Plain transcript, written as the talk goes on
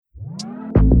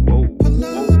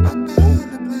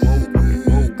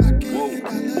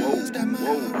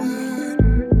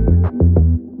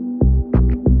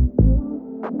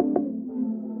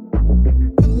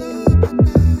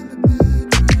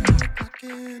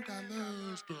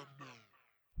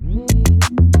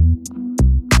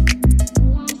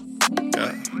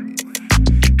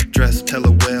Dress tell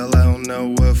her well, I don't know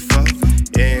what for.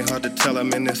 It ain't hard to tell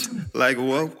I'm in this like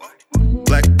whoa.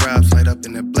 Black bribes light up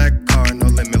in that black car. No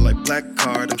limit like black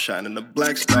card, I'm shining a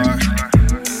black star.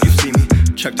 You see me,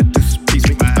 chuck the deuces, piece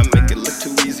me. I make it look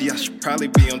too easy, I should probably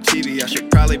be on TV. I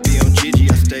should probably be on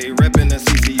GG, I stay reppin' that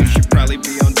CC. You should probably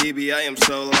be on DB, I am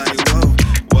so like whoa.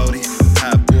 Whoa-dee,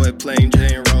 hot boy playing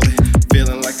J and Rollie.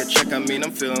 Feeling like a check, I mean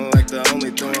I'm feeling like the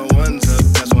only throwing ones up.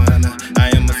 That's why I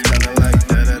am a stunner like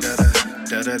da-da-da-da.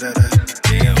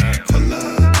 Damn, for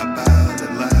love, I bow the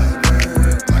love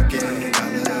word. My gang, I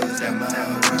love that my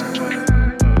word.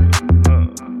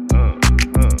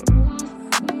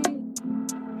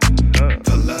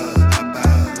 For love, I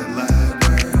bow the love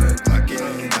word. My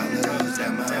gang, I love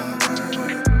that my word.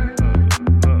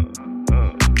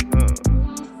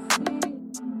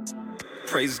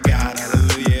 Praise God,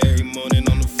 hallelujah, every morning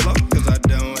on the floor. Cause I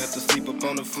don't have to sleep up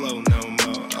on the floor no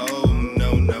more. Oh,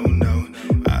 no, no, no.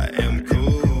 I am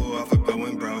cool off of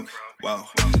going broke. Wow.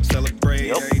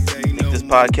 Celebrate every day. No this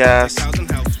podcast.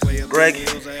 Greg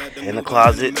in the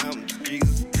closet,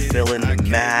 feeling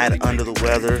mad under the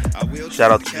weather.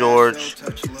 Shout out to George.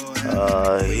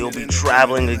 He'll be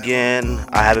traveling again.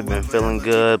 I haven't been feeling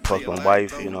good. Plus my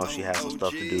wife, she has some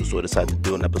stuff to do, so I decided to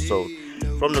do an episode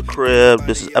from the crib.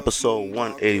 This is episode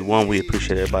 181. We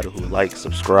appreciate everybody who likes,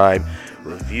 subscribe,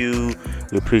 review.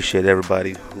 We appreciate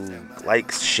everybody who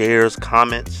likes, shares,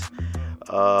 comments.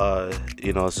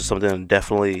 It's just something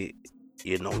definitely,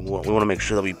 we want to make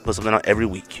sure that we put something out every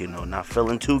week, not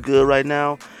feeling too good right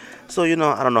now. So, I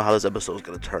don't know how this episode is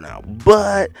going to turn out,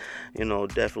 but,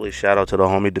 definitely shout out to the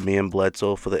homie Damian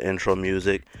Bledsoe for the intro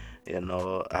music.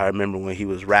 I remember when he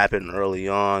was rapping early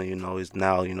on, he's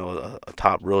now, a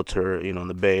top realtor, in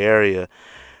the Bay Area.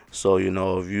 So,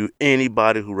 if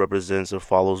anybody who represents or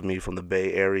follows me from the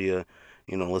Bay Area,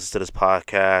 listen to this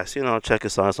podcast, check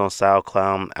us out. It's on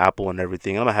SoundCloud, Apple, and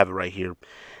everything. I'm going to have it right here,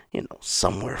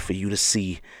 somewhere for you to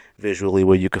see visually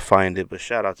where you can find it. But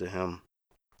shout out to him.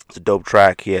 It's a dope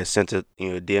track. He had sent it,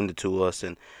 DM'd it to us,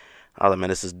 and I was like, man,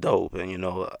 this is dope. And,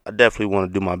 I definitely want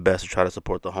to do my best to try to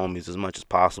support the homies as much as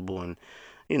possible. And,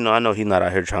 I know he's not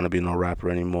out here trying to be no rapper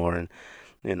anymore. And,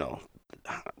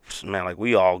 man, like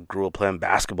we all grew up playing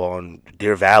basketball in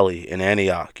Deer Valley in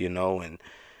Antioch, and,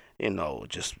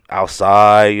 just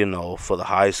outside, for the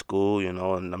high school, and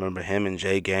I remember him and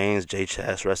Jay Gaines, Jay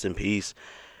Chess, rest in peace,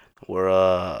 were,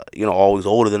 always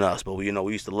older than us. But, we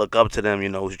used to look up to them, we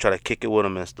used to try to kick it with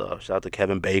them and stuff. Shout out to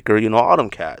Kevin Baker, all them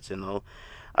cats,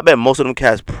 I bet most of them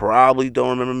cats probably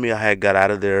don't remember me. I had got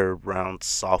out of there around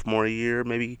sophomore year,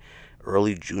 maybe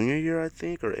early junior year, I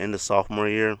think, or end of sophomore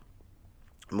year.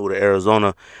 Moved to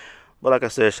Arizona. But like I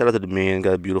said, shout out to the man.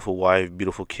 Got a beautiful wife,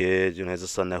 beautiful kids. Has a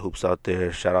son that hoops out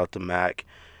there. Shout out to Mac.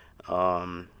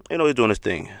 He's doing his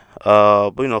thing.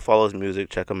 But, follow his music.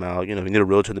 Check him out. If you need a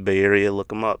realtor in the Bay Area, look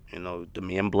him up. The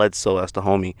man Bledsoe, that's the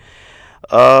homie.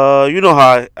 How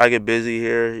I get busy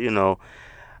here.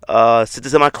 Sit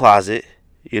this in my closet.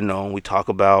 We talk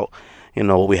about,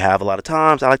 what we have a lot of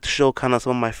times. I like to show kind of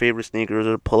some of my favorite sneakers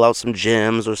or pull out some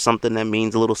gems or something that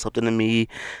means a little something to me,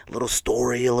 a little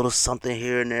story, a little something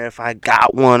here and there. If I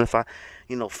got one, if I,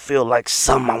 feel like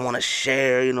something I want to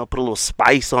share, put a little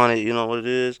spice on it, what it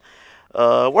is.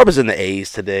 We're representing the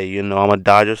A's today, I'm a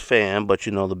Dodgers fan, but,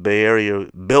 the Bay Area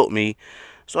built me.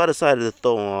 So I decided to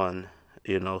throw on,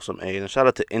 some A's. And shout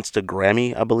out to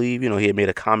Instagrammy, I believe. He had made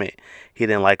a comment. He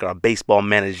didn't like our baseball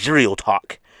managerial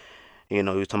talk. He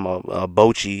was talking about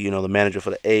Bochy, the manager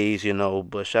for the A's,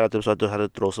 But shout out to him. So I had to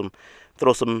throw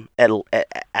some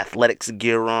athletics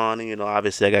gear on.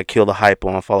 Obviously I got Kill the Hype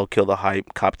on. Follow Kill the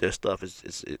Hype. Cop their stuff.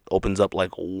 It opens up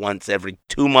like once every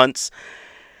 2 months.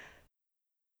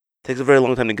 Takes a very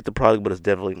long time to get the product, but it's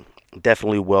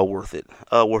definitely well worth it.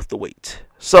 Worth the wait.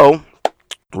 So,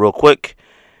 real quick.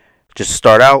 Just to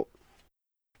start out.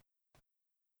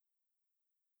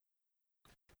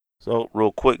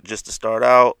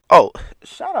 Oh,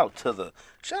 shout out to the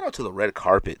red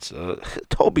carpets.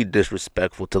 Don't be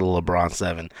disrespectful to the LeBron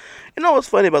 7. What's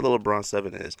funny about the LeBron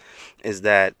 7 is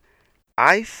that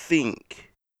I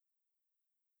think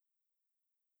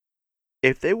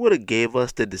if they would have gave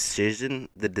us the decision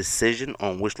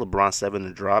on which LeBron 7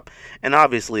 to drop, and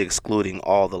obviously excluding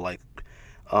all the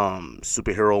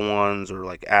superhero ones or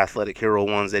athletic hero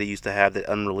ones that he used to have that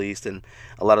unreleased and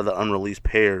a lot of the unreleased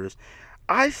pairs,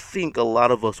 I think a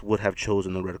lot of us would have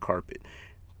chosen the red carpet.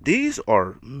 These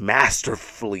are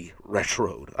masterfully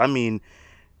retroed. I mean,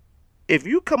 if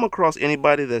you come across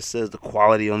anybody that says the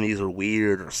quality on these are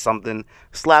weird or something,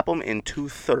 slap them in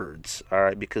 2/3. All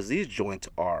right, because these joints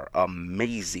are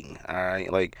amazing. All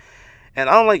right, like, and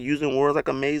I don't like using words like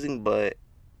amazing, but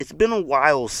it's been a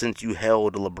while since you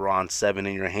held a LeBron 7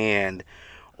 in your hand,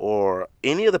 or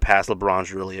any of the past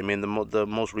LeBrons, really. I mean, the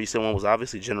most recent one was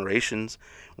obviously Generations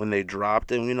when they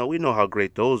dropped, and we know how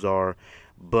great those are.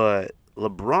 But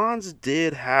LeBrons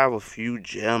did have a few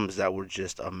gems that were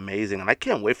just amazing, and I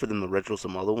can't wait for them to retro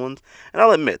some other ones. And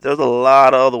I'll admit, there's a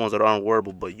lot of other ones that are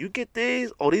unwearable, but you get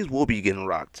these, oh, these will be getting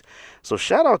rocked. So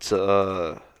shout out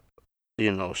to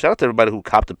shout out to everybody who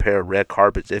copped a pair of red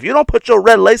carpets. If you don't put your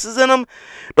red laces in them,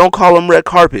 don't call them red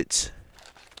carpets.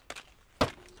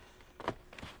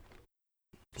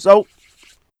 So,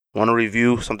 want to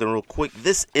review something real quick.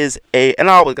 This is and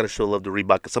I always got to show love to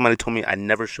Reebok, because somebody told me I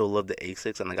never show love to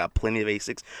Asics, and I got plenty of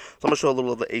Asics. So, I'm going to show a little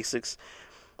love to Asics.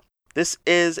 This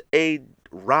is a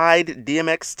Ride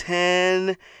DMX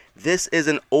 10. This is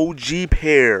an OG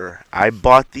pair. I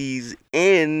bought these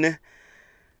in,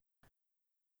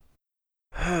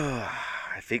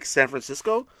 I think San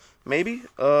Francisco, maybe.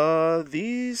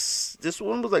 This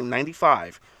one was like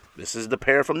 95. This is the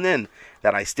pair from then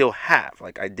that I still have.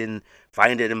 Like, I didn't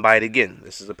find it and buy it again.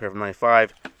 This is a pair from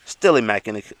 95. Still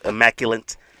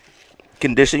immaculate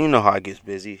condition. You know how I get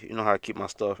busy. You know how I keep my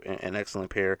stuff in excellent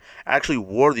pair. I actually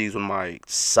wore these when my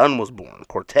son was born,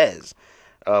 Cortez.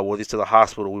 Wore these to the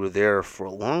hospital. We were there for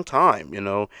a long time,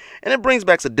 and it brings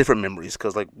back some different memories,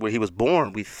 because like when he was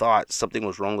born, we thought something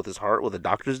was wrong with his heart, what the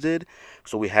doctors did,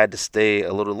 so we had to stay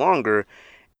a little longer,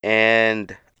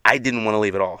 and I didn't want to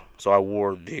leave at all. So I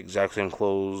wore the exact same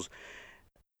clothes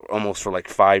almost for like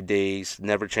 5 days.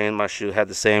 Never changed my shoe. Had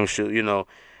the same shoe,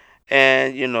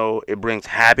 And, it brings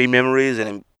happy memories,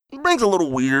 and it brings a little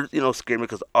weird, scared me,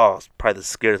 because, it's probably the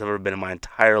scariest I've ever been in my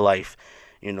entire life.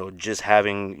 Just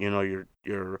having,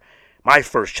 my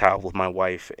first child with my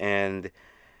wife, and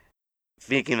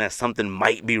thinking that something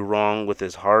might be wrong with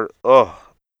his heart.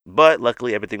 But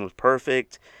luckily everything was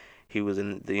perfect. He was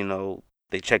in,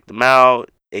 they checked him out.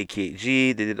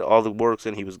 AKG, they did all the works,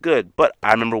 and he was good. But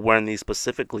I remember wearing these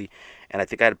specifically, and I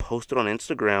think I had posted on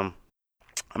Instagram.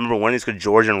 I remember wearing these because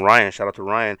George and Ryan, shout out to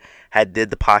Ryan, did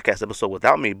the podcast episode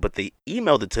without me, but they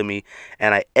emailed it to me,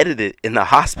 and I edited it in the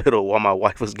hospital while my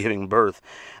wife was giving birth.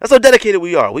 That's how dedicated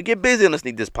we are. We get busy on the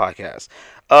Sneak This podcast.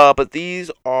 But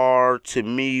these are, to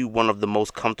me, one of the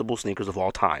most comfortable sneakers of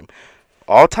all time.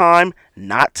 All time,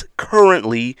 not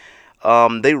currently.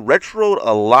 They retroed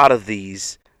a lot of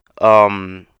these.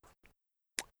 And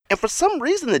for some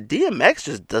reason, the DMX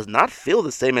just does not feel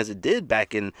the same as it did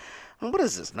back in, what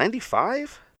is this,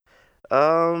 95? I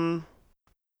don't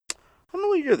know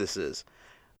what year this is,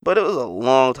 but it was a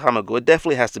long time ago. It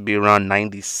definitely has to be around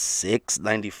 96,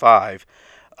 95.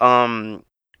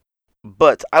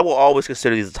 But I will always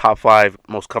consider these the top 5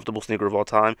 most comfortable sneaker of all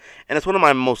time, and it's one of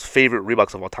my most favorite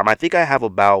Reeboks of all time. I think I have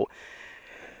about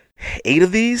 8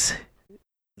 of these.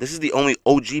 This is the only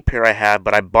OG pair I have,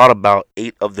 but I bought about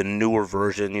 8 of the newer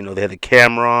version. They had the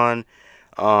Cameron,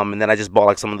 and then I just bought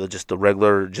like some of the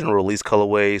regular general release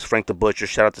colorways. Frank the Butcher,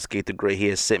 shout out to Skate the Great. He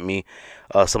has sent me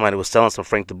somebody was selling some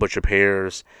Frank the Butcher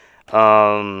pairs.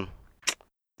 There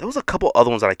was a couple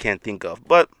other ones that I can't think of,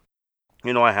 but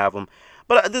I have them.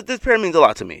 But this pair means a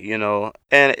lot to me,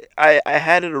 and I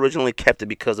had it originally, kept it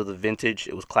because of the vintage.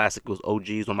 It was classic. It was OG.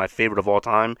 It's one of my favorite of all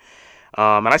time.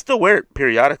 And I still wear it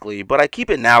periodically, but I keep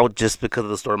it now just because of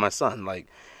the story of my son. Like,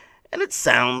 and it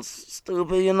sounds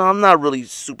stupid, I'm not really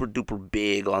super duper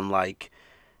big on like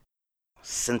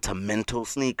sentimental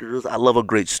sneakers. I love a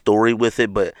great story with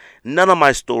it, but none of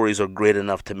my stories are great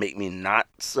enough to make me not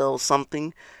sell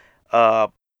something.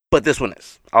 But this one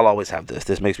is. I'll always have this.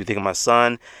 This makes me think of my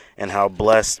son and how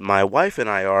blessed my wife and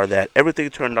I are that everything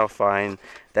turned out fine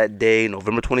that day,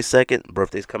 November 22nd.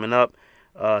 Birthday's coming up.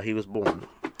 He was born.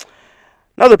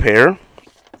 Another pair, and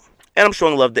I'm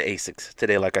showing love to Asics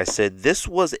today, like I said. This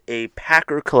was a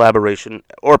Packer collaboration,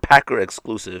 or Packer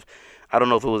exclusive. I don't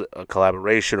know if it was a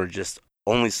collaboration or just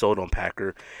only sold on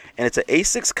Packer. And it's an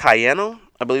Asics Cayano,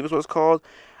 I believe is what it's called.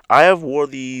 I have wore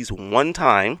these one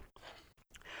time.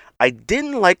 I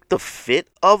didn't like the fit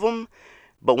of them,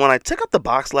 but when I took out the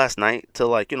box last night to I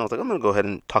was like, I'm going to go ahead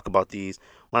and talk about these.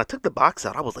 When I took the box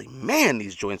out, I was like, man,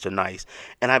 these joints are nice.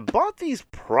 And I bought these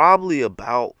probably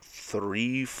about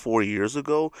 3-4 years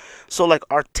ago. So,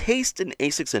 our taste in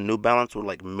Asics and New Balance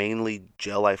were, mainly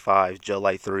Gel I5s, Gel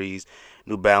I3s,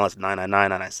 New Balance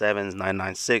 999, 997s,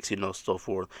 996, so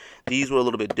forth. These were a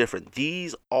little bit different.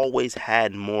 These always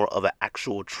had more of an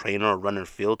actual trainer or runner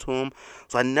feel to them.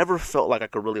 So, I never felt like I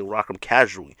could really rock them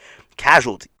casually.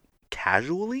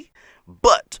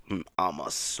 But I'm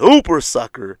a super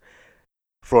sucker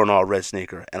for an all red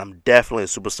sneaker, and I'm definitely a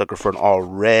super sucker for an all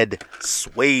red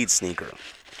suede sneaker.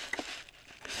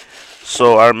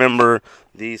 So I remember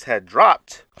these had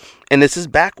dropped, and this is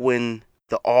back when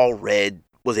the all red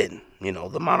was in,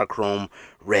 the monochrome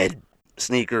red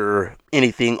sneaker,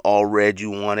 anything all red you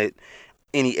wanted,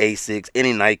 any Asics,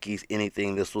 any Nikes,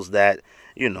 anything. This was that,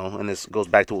 and this goes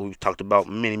back to what we talked about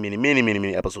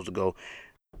many episodes ago.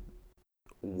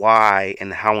 Why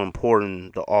and how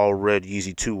important the all red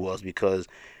Yeezy 2 was, because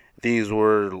these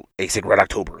were ASIC Red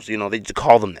Octobers. They just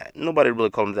call them that. Nobody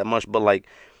really called them that much, but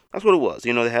that's what it was.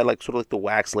 They had sort of the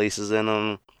wax laces in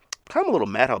them. Kind of a little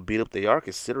mad how beat up they are,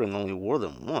 considering I only wore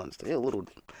them once. They're a little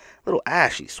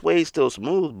ashy. Suede's still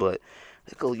smooth, but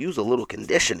they could use a little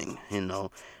conditioning. If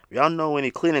y'all know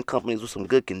any cleaning companies with some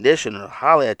good conditioner,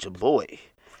 holla at your boy.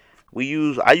 I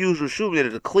use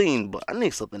Rejuvenator to clean, but I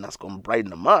need something that's gonna brighten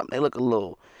them up. They look a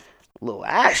little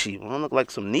ashy. They look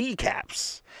like some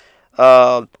kneecaps.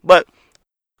 But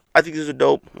I think these are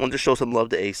dope. I want to show some love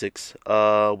to Asics.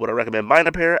 Would I recommend buying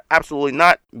a pair? Absolutely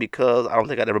not, because I don't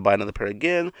think I'd ever buy another pair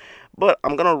again. But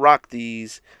I'm gonna rock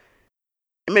these,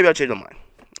 and maybe I'll change my mind.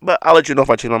 But I'll let you know if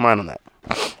I change my mind on that.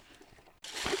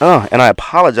 And I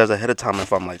apologize ahead of time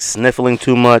if I'm sniffling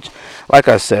too much. Like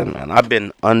I said, man, I've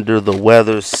been under the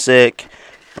weather, sick.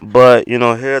 But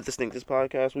here at the Sneak This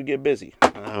podcast, we get busy.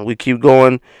 We keep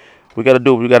going. We gotta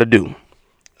do what we gotta do.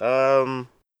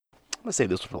 Let's save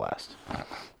this for last.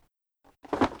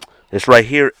 This right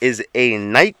here is a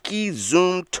Nike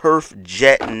Zoom Turf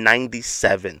Jet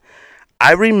 97.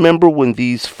 I remember when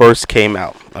these first came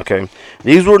out, okay?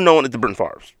 These were known as the Brent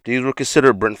Favres. These were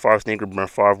considered Brent Favre sneaker. Brent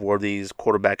Favre wore these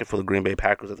quarterbacking for the Green Bay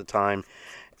Packers at the time.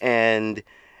 And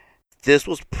this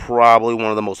was probably one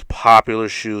of the most popular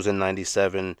shoes in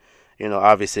 97,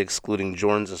 obviously excluding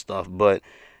Jordans and stuff. But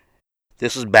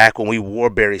this was back when we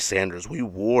wore Barry Sanders. We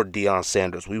wore Deion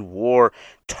Sanders. We wore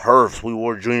Turfs. We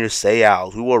wore Junior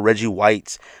Seau's. We wore Reggie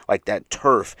White's. That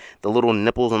Turf. The little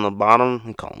nipples on the bottom.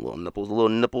 We call them little nipples. The little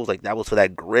nipples, that was for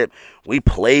that grip. We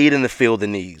played in the field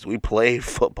in these. We played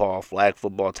football, flag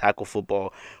football, tackle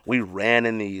football. We ran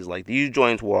in these. These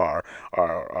joints were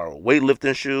our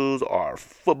weightlifting shoes, our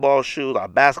football shoes, our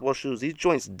basketball shoes. These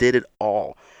joints did it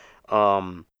all.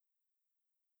 So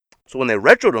when they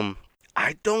retroed them,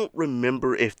 I don't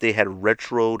remember if they had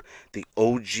retroed the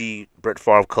OG Brett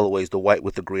Favre colorways, the white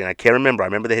with the green. I can't remember. I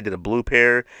remember they had did a blue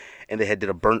pair, and they had did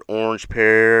a burnt orange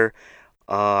pair.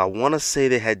 I want to say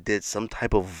they had did some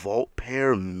type of vault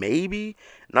pair, maybe.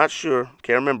 Not sure.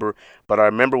 Can't remember. But I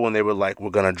remember when they were we're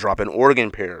going to drop an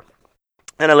Oregon pair.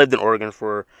 And I lived in Oregon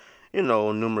for,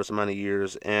 numerous amount of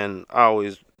years, and I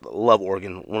always love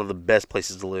Oregon. One of the best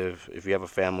places to live if you have a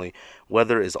family.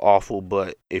 Weather is awful,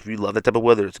 but if you love that type of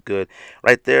weather, it's good.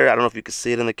 Right there, I don't know if you can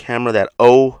see it in the camera, that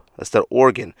O, that's that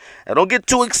Oregon. I don't get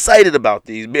too excited about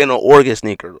these being an Oregon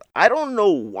sneaker. I don't know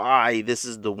why this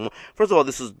is the one. First of all,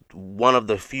 this is one of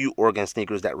the few Oregon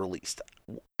sneakers that released.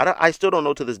 I still don't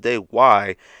know to this day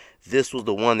why this was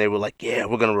the one they were yeah,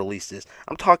 we're going to release this.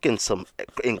 I'm talking some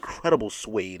incredible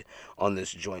suede on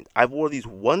this joint. I wore these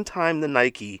one time to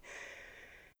Nike.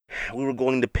 We were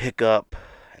going to pick up,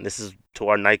 and this is to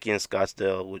our Nike in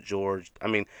Scottsdale with George. I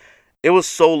mean, it was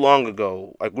so long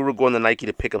ago. We were going to Nike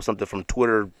to pick up something from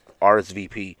Twitter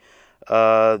RSVP.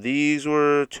 These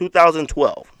were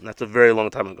 2012. That's a very long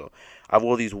time ago. I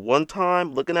wore these one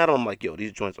time. Looking at them, I'm yo,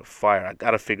 these joints are fire. I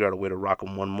got to figure out a way to rock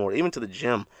them one more. Even to the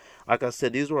gym. Like I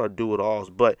said, these were our do-it-alls.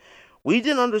 But we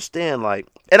didn't understand,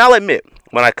 and I'll admit,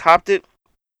 when I copped it,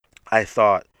 I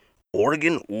thought,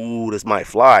 Oregon? Ooh, this might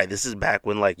fly. This is back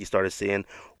when, you started seeing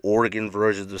Oregon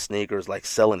versions of sneakers,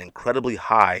 selling incredibly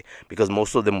high because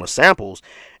most of them were samples.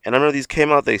 And I remember these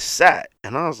came out, they sat.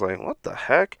 And I was like, what the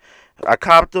heck? I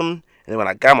copped them. And then when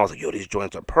I got them, I was like, yo, these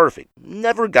joints are perfect.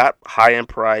 Never got high in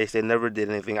price. They never did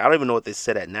anything. I don't even know what they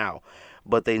said at now.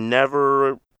 But they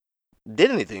never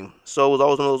did anything. So it was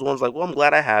always one of those ones well, I'm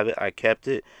glad I have it. I kept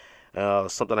it.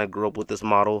 Something I grew up with this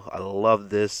model. I love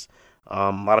this.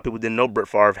 A lot of people didn't know Brett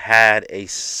Favre had a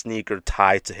sneaker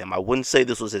tied to him. I wouldn't say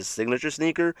this was his signature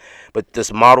sneaker, but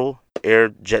this model, Air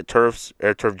Turf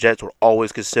Jets, were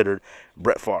always considered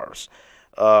Brett Favre's.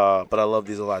 But I love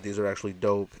these a lot. These are actually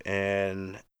dope,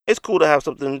 and it's cool to have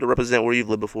something to represent where you've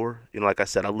lived before. Like I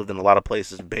said, I've lived in a lot of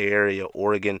places: Bay Area,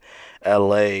 Oregon,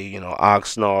 L.A.,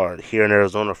 Oxnard, here in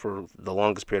Arizona for the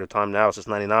longest period of time now, since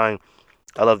 '99.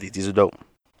 I love these. These are dope.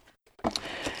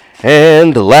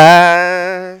 And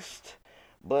last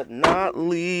but not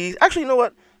least, actually, you know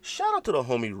what? Shout out to the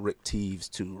homie Rick Teves,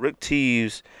 too. Rick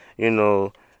Teves,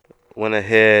 went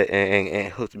ahead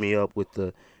and hooked me up with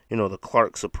the, The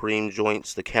Clark Supreme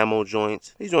joints, the camo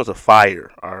joints. These joints are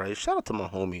fire. All right. Shout out to my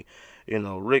homie.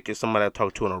 Rick is somebody I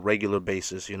talk to on a regular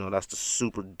basis. That's the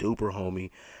super duper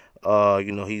homie.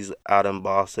 He's out in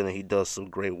Boston and he does some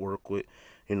great work with,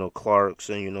 Clark's,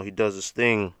 and he does his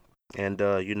thing. And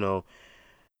uh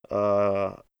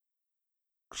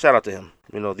shout out to him.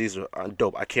 These are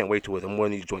dope. I can't wait to wear them one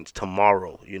of these joints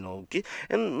tomorrow.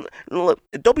 Look,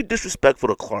 don't be disrespectful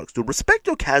to Clarks, dude. Respect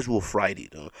your casual Friday,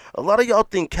 dude. A lot of y'all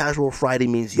think casual Friday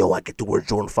means, yo, I get to wear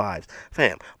Jordan 5s.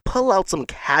 Fam, pull out some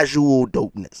casual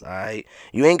dopeness, alright?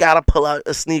 You ain't gotta pull out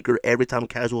a sneaker every time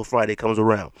casual Friday comes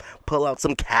around. Pull out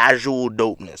some casual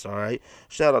dopeness, alright?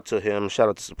 Shout out to him. Shout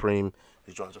out to Supreme.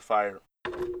 These joints are fire.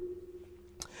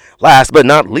 Last but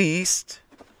not least,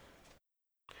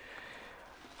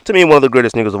 to me, one of the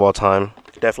greatest sneakers of all time.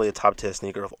 Definitely a top 10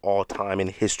 sneaker of all time in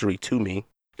history to me.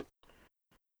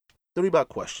 The Reebok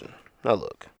question. Now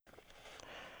look,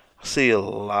 I see a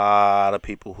lot of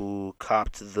people who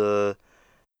copped the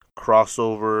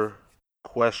crossover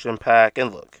question pack.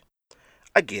 And look,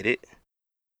 I get it.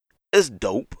 It's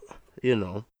dope,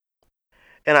 And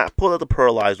I pulled out the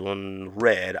pearlized one,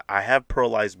 red. I have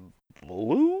pearlized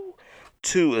blue,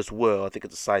 too, as well. I think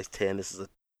it's a size 10. This is a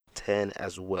 10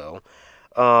 as well.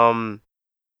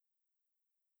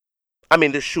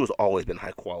 This shoe has always been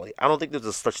high quality. I don't think there's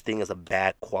a such thing as a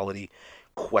bad quality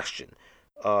question.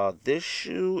 This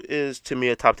shoe is, to me,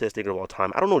 a top 10 sneaker of all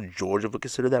time. I don't know if Georgia would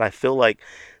consider that. I feel like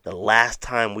the last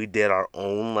time we did our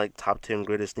own, top 10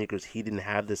 greatest sneakers, he didn't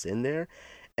have this in there.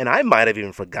 And I might have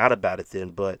even forgot about it then,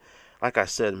 but like I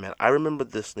said, man, I remember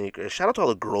this sneaker. Shout out to all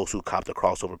the girls who copped the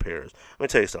crossover pairs. Let me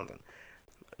tell you something.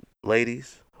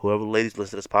 Ladies, whoever ladies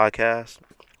listen to this podcast,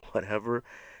 whatever,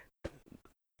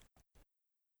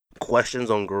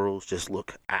 questions on girls just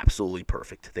look absolutely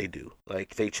perfect. They do.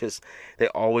 They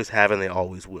always have and they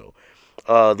always will.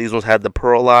 These ones had the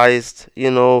pearlized,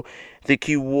 I think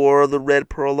he wore the red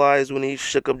pearlized when he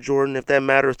shook up Jordan, if that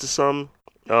matters to some.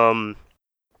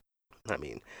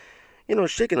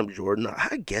 Shaking up Jordan,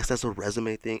 I guess that's a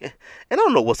resume thing. And I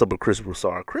don't know what's up with Chris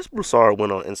Broussard. Chris Broussard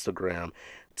went on Instagram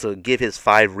to give his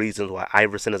 5 reasons why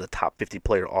Iverson is a top 50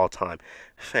 player all time.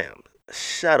 Fam,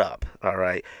 shut up, all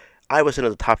right? Iverson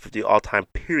is a top 50 all time,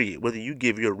 period, whether you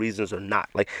give your reasons or not.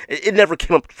 It never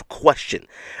came up for question.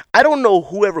 I don't know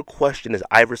whoever questioned is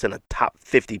Iverson a top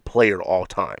 50 player all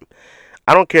time.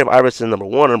 I don't care if Iverson is number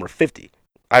 1 or number 50.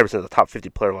 Iverson is a top 50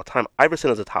 player of all time. Iverson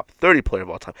is a top 30 player of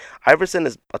all time. Iverson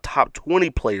is a top 20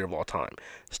 player of all time.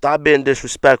 Stop being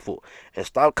disrespectful and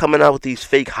stop coming out with these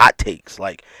fake hot takes,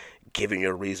 giving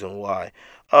your reason why.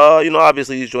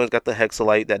 Obviously these joints got the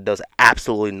Hexalite that does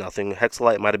absolutely nothing.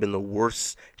 Hexalite might have been the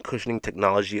worst cushioning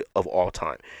technology of all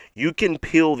time. You can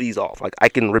peel these off. I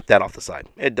can rip that off the side.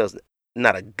 It does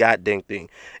not a goddamn thing.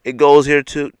 It goes here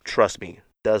too. Trust me,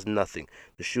 does nothing.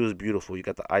 The shoe is beautiful. You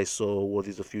got the ISO. Wore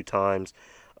these a few times.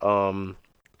 Try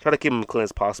to keep them clean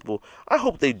as possible. I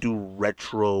hope they do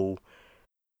retro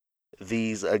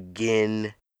these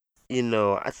again.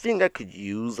 I think I could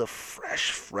use a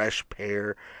fresh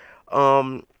pair.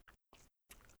 And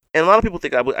a lot of people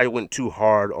think I went too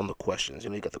hard on the questions.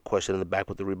 You got the question in the back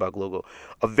with the Reebok logo.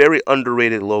 A very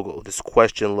underrated logo, this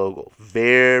question logo.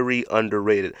 Very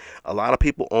underrated. A lot of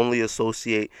people only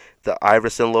associate the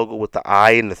Iverson logo with the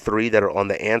I and the 3 that are on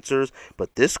the answers.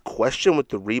 But this question with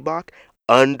the Reebok,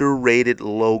 underrated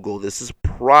logo. This is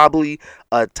probably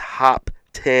a top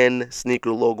 10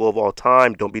 sneaker logo of all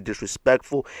time. Don't be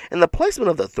disrespectful. And the placement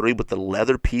of the 3 with the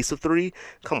leather piece of 3,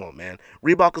 come on, man.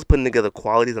 Reebok is putting together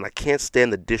qualities, and I can't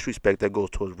stand the disrespect that goes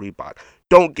towards Reebok.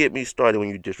 Don't get me started when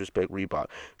you disrespect Reebok.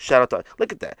 Shout out to,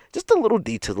 look at that. Just a little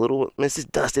detail, man, this is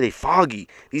dusty, they foggy.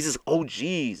 These is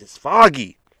OGs, it's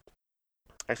foggy.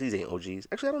 Actually, these ain't OGs.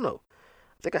 Actually, I don't know.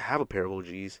 I think I have a pair of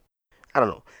OGs. I don't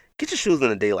know. Get your shoes in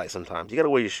the daylight sometimes. You gotta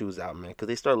wear your shoes out, man, because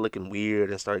they start looking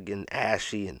weird and start getting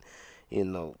ashy and, I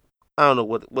don't know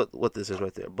what this is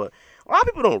right there. But a lot of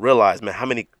people don't realize, man, how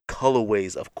many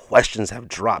colorways of questions have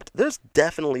dropped. There's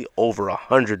definitely over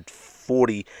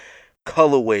 140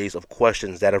 colorways of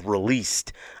questions that have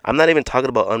released. I'm not even talking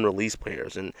about unreleased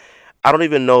pairs. And I don't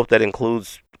even know if that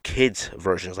includes kids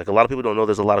versions. A lot of people don't know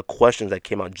there's a lot of questions that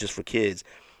came out just for kids.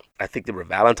 I think there were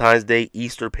Valentine's Day,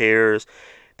 Easter pairs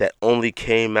that only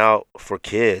came out for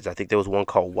kids. I think there was one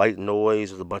called White Noise.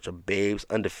 There's a bunch of babes.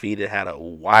 Undefeated had a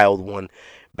wild one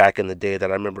back in the day that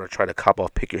I remember I tried to cop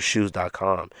off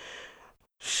pickyourshoes.com.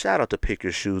 Shout out to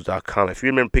pickyourshoes.com. If you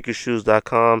remember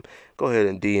pickyourshoes.com, go ahead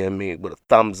and DM me with a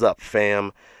thumbs up,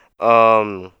 fam.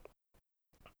 I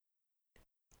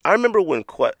remember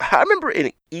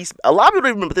in East, a lot of people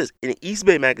don't remember this. In East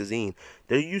Bay magazine,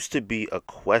 there used to be a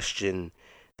question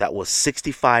that was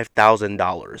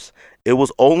 $65,000. It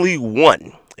was only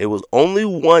one. It was only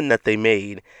one that they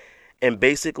made, and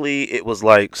basically it was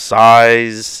like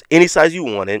size, any size you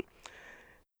wanted,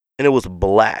 and it was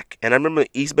black. And I remember in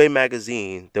East Bay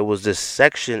magazine, there was this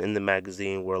section in the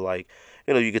magazine where, like,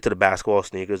 you get to the basketball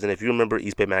sneakers, and if you remember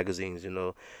East Bay magazines,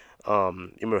 you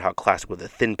remember how classic were the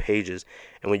thin pages,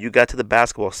 and when you got to the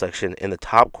basketball section in the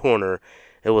top corner,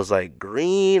 it was like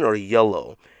green or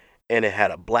yellow, and it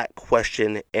had a black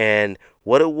question, and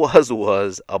what it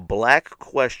was a black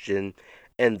question,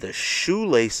 and the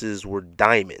shoelaces were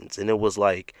diamonds, and it was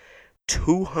like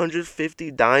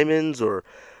 250 diamonds or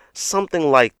something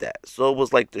like that. So it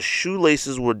was like the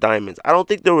shoelaces were diamonds. I don't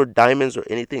think there were diamonds or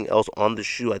anything else on the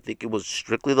shoe. I think it was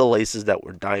strictly the laces that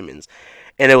were diamonds.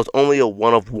 And it was only a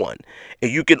one of one. And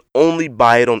you can only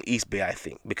buy it on East Bay, I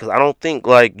think, because I don't think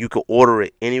like you could order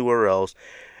it anywhere else.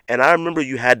 And I remember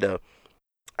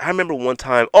I remember one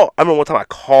time I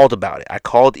called about it. I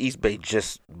called East Bay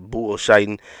just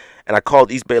bullshitting, and I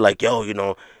called East Bay like,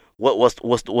 yo, what's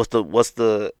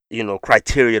the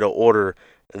criteria to order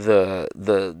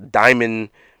the diamond.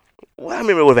 Well, I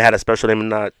remember if it had a special name or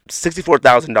not.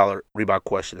 $64,000 Reebok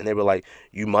question, and they were like,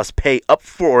 "You must pay up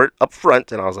front."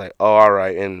 And I was like, "Oh, all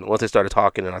right." And once they started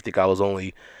talking, and I think I was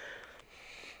only,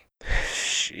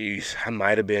 jeez, I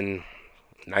might have been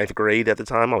ninth grade at the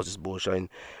time. I was just bullshitting,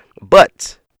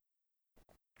 but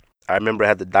I remember I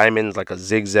had the diamonds like a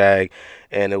zigzag,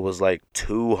 and it was like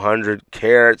 200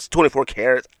 carats, 24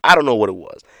 carats. I don't know what it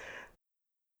was.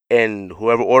 And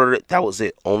whoever ordered it, that was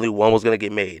it. Only one was going to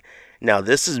get made. Now,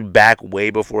 this is back way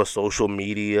before social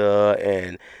media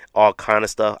and all kind of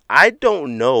stuff. I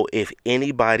don't know if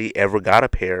anybody ever got a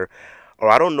pair, or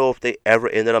I don't know if they ever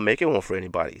ended up making one for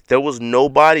anybody. There was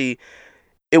nobody.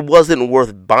 It wasn't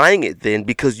worth buying it then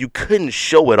because you couldn't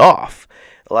show it off.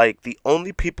 Like, the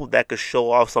only people that could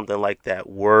show off something like that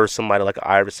were somebody like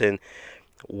Iverson,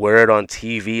 wear it on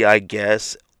TV, I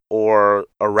guess, or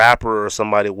a rapper or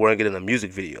somebody wearing it in a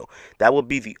music video. That would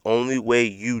be the only way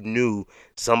you knew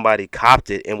somebody copped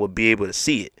it and would be able to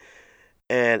see it.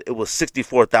 And it was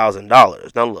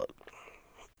 $64,000. Now look,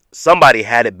 somebody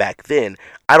had it back then.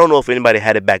 I don't know if anybody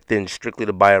had it back then strictly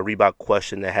to buy a Reebok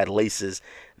question that had laces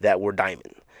that were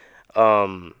diamond.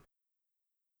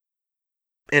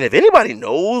 And if anybody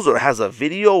knows or has a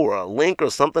video or a link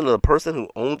or something to the person who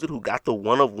owns it, who got the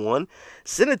one of one,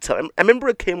 send it to them. I remember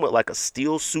it came with like a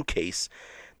steel suitcase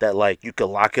that like you could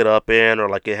lock it up in, or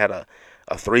like it had a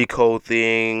 3-code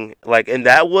thing. Like, and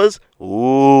that was,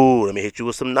 ooh, let me hit you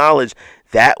with some knowledge.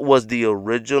 That was the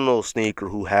original sneaker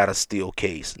who had a steel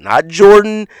case. Not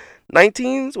Jordan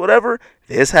 19s, whatever.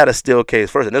 This had a steel case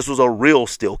first, and this was a real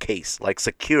steel case, like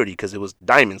security, because it was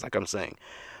diamonds, like I'm saying.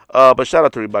 But shout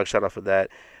out to Reebok, shout out for that.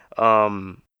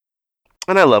 And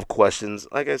I love questions.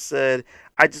 Like I said,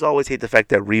 I just always hate the fact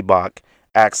that Reebok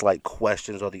acts like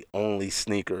questions are the only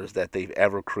sneakers that they've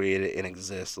ever created and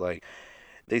exist. Like,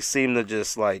 they seem to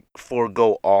just like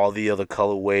forego all the other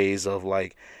colorways of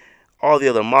like all the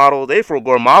other models. They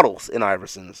forego models in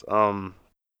Iversons.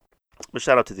 But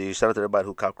shout out to these. Shout out to everybody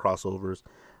who caught crossovers.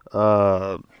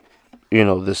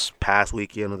 This past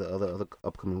weekend or the other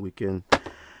upcoming weekend.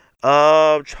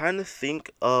 Trying to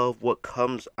think of what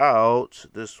comes out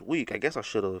this week. I guess I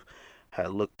should have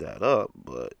had looked that up,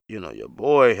 but your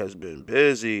boy has been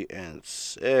busy and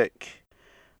sick.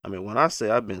 I mean, when I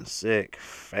say I've been sick,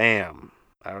 fam,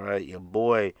 all right, your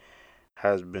boy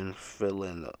has been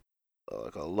feeling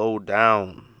like a low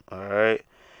down, all right.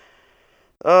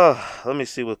 Let me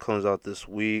see what comes out this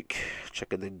week.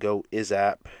 Checking the Go Is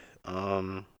app.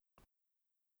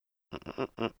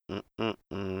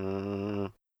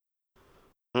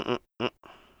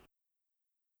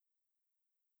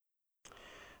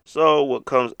 So what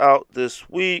comes out this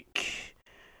week?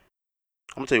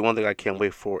 I'm gonna tell you one thing I can't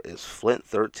wait for is Flint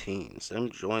 13s. Them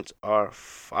joints are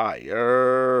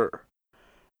fire.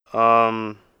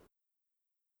 Fam,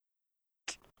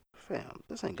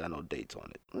 this ain't got no dates on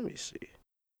it. Let me see.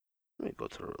 Let me go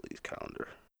to the release calendar.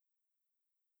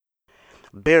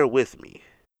 Bear with me.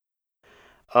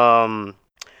 A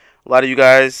lot of you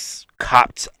guys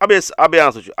copped. I'll be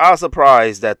honest with you. I was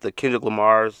surprised that the Kendrick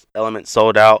Lamar's Element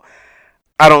sold out.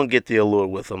 I don't get the allure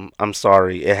with them. I'm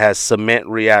sorry. It has Cement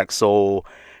React Soul,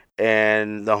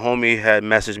 and the homie had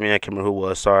messaged me. I can't remember who it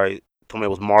was. Sorry, told me it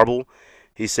was Marble.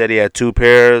 He said he had 2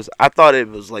 pairs. I thought it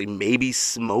was like maybe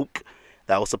Smoke.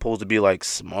 That was supposed to be like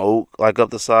smoke, like up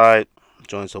the side.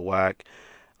 Joints are whack.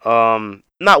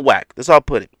 Not whack. That's how I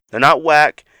put it. They're not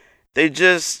whack. They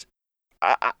just.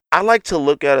 I like to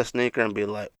look at a sneaker and be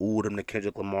like, ooh, them the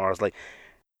Kendrick Lamar's. Like,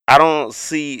 I don't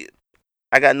see.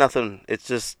 I got nothing. It's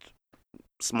just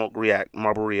Smoke React,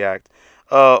 Marble React.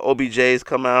 OBJ's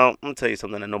come out. I'm gonna tell you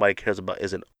something that nobody cares about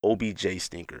is an OBJ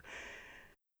sneaker.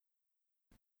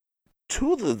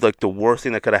 Two of the worst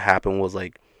thing that could have happened was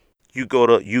like you go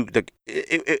to you the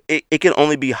it can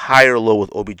only be high or low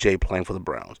with OBJ playing for the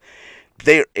Browns.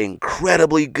 They're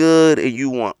incredibly good and you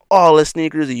want all the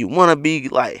sneakers and you want to be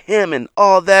like him and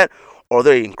all that, or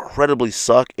they incredibly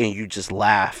suck and you just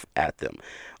laugh at them.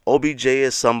 OBJ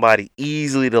is somebody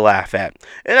easily to laugh at,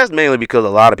 and that's mainly because a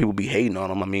lot of people be hating on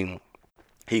him. I mean,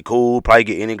 he cool, probably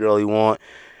get any girl he want.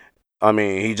 I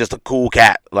mean, he's just a cool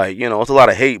cat. Like, it's a lot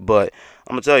of hate, but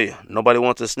I'm gonna tell you, nobody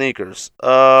wants his sneakers.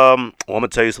 I'm gonna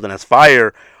tell you something that's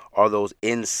fire. Are those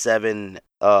N7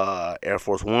 Air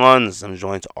Force Ones? Them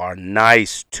joints are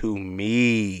nice to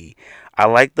me. I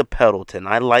like the Pendleton.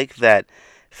 I like that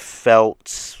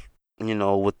felt,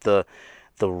 with the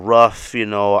rough.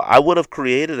 I would have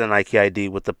created a Nike ID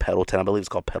with the Pendleton. I believe it's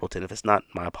called Pendleton. If it's not,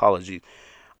 my apologies.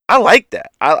 I like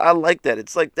that. I like that.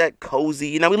 It's like that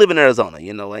cozy. We live in Arizona,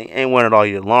 ain't wearing it all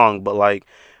year long, but like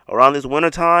around this winter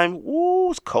time,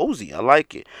 ooh, it's cozy. I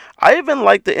like it. I even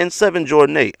like the N7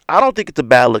 Jordan 8. I don't think it's a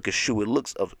bad looking shoe. It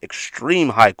looks of extreme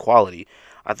high quality.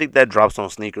 I think that drops on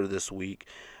sneaker this week.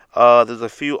 There's a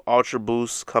few Ultra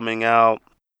Boosts coming out.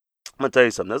 I'm gonna tell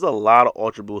you something. There's a lot of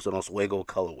Ultra Boosts on Oswego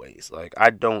colorways. Like, I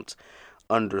don't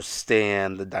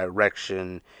understand the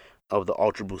direction of the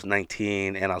Ultra Boost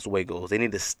 19 and Oswegos. They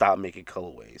need to stop making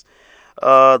colorways.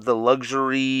 The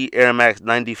luxury Air Max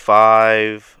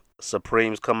 95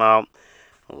 Supremes come out.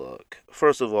 Look,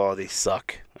 first of all, they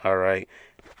suck. All right,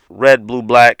 red, blue,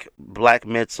 black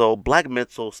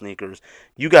midsole sneakers.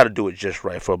 You got to do it just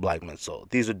right for a black midsole.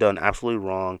 These are done absolutely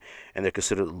wrong, and they're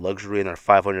considered luxury, and they're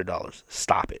 $500.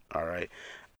 Stop it. All right.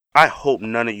 I hope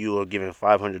none of you are giving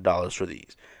 $500 for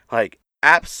these. Like,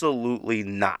 absolutely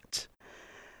not.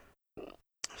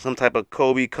 Some type of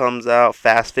Kobe comes out,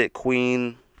 Fast Fit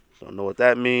Queen. Don't know what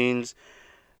that means.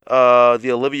 The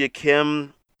Olivia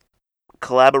Kim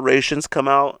collaborations come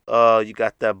out. You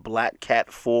got that Black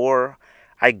Cat 4.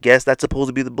 I guess that's supposed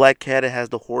to be the Black Cat. It has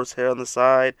the horsehair on the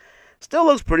side. Still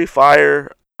looks pretty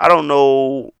fire. I don't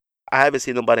know. I haven't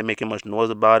seen nobody making much noise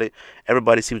about it.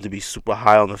 Everybody seems to be super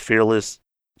high on the Fearless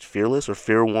or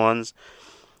Fear ones.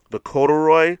 The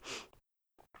corduroy.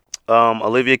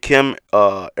 Olivia Kim,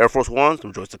 Air Force Ones.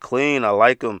 Them joints are clean. I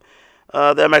like them.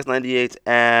 The MX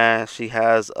 98s, she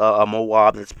has a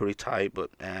Moab that's pretty tight, but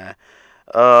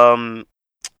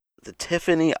the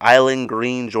Tiffany Island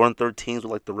Green Jordan 13s with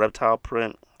like the reptile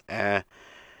print, some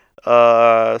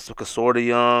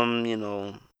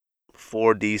consortium,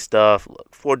 4D stuff.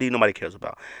 Look, 4D nobody cares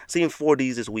about. Seeing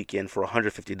 4Ds this weekend for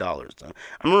 $150. I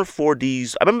remember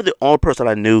 4Ds. I remember the only person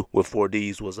I knew with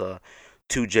 4Ds was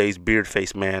 2J's Beard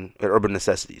Face Man at Urban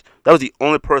Necessities. That was the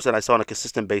only person I saw on a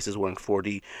consistent basis wearing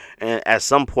 4D. And at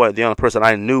some point, the only person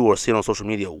I knew or seen on social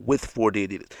media with 4D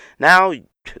Adidas. Now,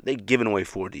 they giving away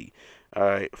 4D. All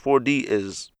right, 4D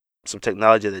is some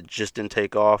technology that just didn't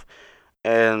take off,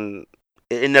 and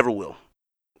it never will.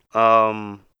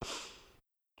 And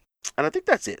I think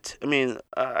that's it. I mean,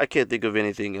 I can't think of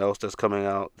anything else that's coming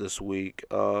out this week.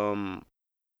 I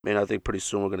think pretty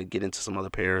soon we're going to get into some other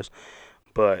pairs.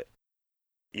 But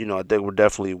I think we're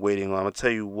definitely waiting on. I'm going to tell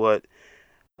you what.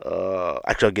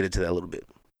 Actually, I'll get into that a little bit.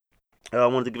 I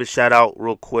wanted to give a shout out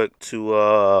real quick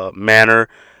to Manor.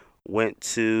 Went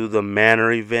to the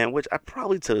Manor event, which I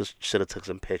probably should have took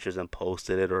some pictures and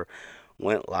posted it or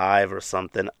went live or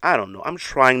something. I don't know. I'm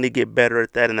trying to get better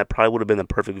at that, and that probably would have been the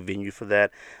perfect venue for that,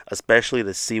 especially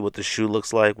to see what the shoe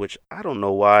looks like, which I don't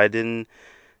know why I didn't.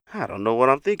 I don't know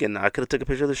what I'm thinking. I could have took a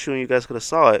picture of the shoe and you guys could have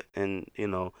saw it, and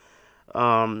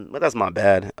but that's my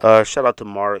bad. Shout out to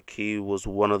Mark. He was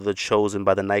one of the chosen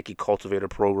by the Nike Cultivator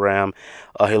program.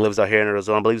 He lives out here in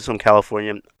Arizona. I believe he's from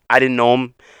California. I didn't know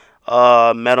him.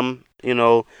 Met him.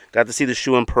 Got to see the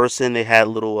shoe in person. They had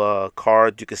little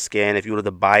cards you could scan if you wanted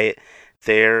to buy it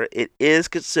there. It is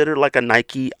considered like a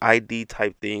Nike ID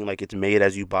type thing. Like, it's made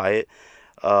as you buy it.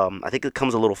 I think it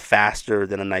comes a little faster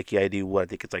than a Nike ID would. I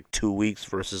think it's like 2 weeks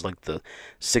versus like the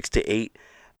 6 to 8.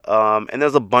 And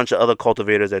there's a bunch of other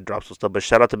cultivators that drop some stuff. But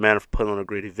shout out to Manor for putting on a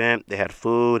great event. They had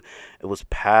food. It was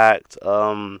packed.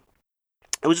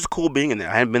 It was just cool being in there.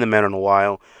 I hadn't been to Manor in a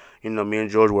while. Me and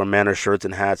George wear Manor shirts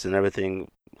and hats and everything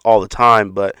all the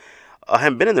time. But I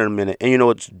haven't been in there in a minute. And,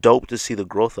 it's dope to see the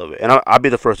growth of it. And I'll be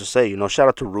the first to say, shout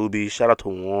out to Ruby. Shout out to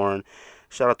Warren.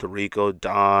 Shout out to Rico,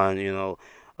 Don,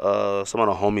 some of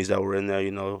the homies that were in there,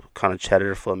 kind of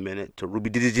chatted for a minute. To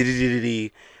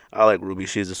Ruby. I like Ruby.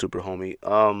 She's a super homie.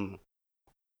 And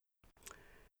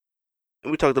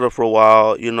we talked to her for a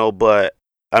while, but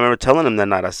I remember telling him that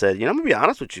night, I said, I'm going to be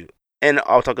honest with you. And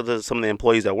I was talking to some of the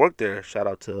employees that work there. Shout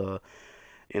out to,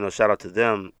 Shout out to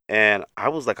them. And I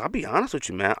was like, I'll be honest with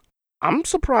you, man. I'm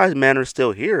surprised Manor's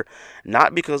still here.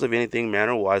 Not because of anything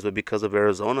Manor wise, but because of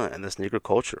Arizona and the sneaker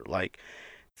culture. Like,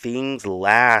 things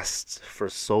last for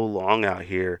so long out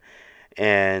here.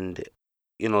 And,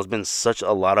 it's been such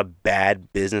a lot of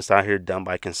bad business out here done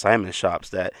by consignment shops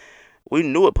that we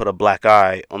knew it put a black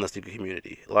eye on the sneaker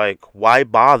community. Like, why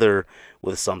bother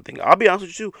with something? I'll be honest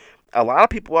with you. A lot of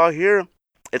people out here,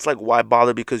 it's like, why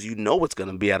bother? Because you know it's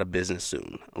going to be out of business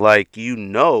soon. Like,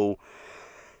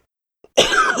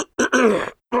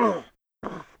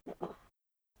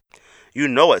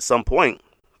 at some point,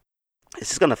 it's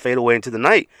just going to fade away into the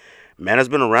night. Man has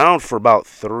been around for about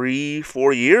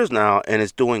 3-4 years now, and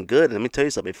it's doing good. And let me tell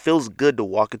you something. It feels good to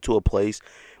walk into a place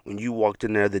when you walked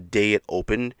in there the day it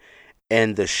opened,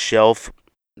 and the shelf,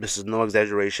 this is no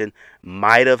exaggeration,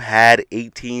 might have had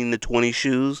 18 to 20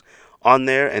 shoes on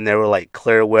there, and they were like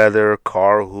Clearweather,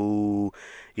 Carhu,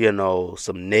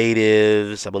 some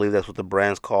natives. I believe that's what the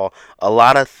brand's call. A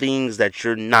lot of things that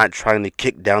you're not trying to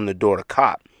kick down the door to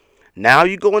cop. Now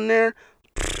you go in there,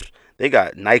 they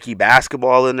got Nike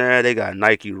basketball in there. They got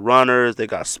Nike runners. They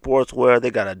got sportswear.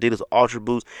 They got Adidas Ultra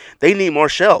Boosts. They need more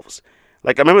shelves.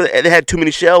 Like, I remember they had too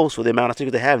many shelves for the amount of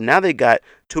sneakers they have. Now they got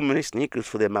too many sneakers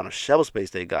for the amount of shelf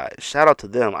space they got. Shout out to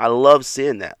them. I love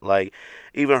seeing that. Like,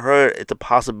 even heard it's a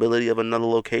possibility of another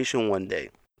location one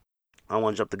day. I don't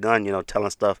want to jump the gun,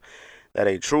 telling stuff that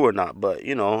ain't true or not. But,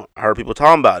 I heard people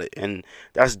talking about it. And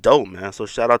that's dope, man. So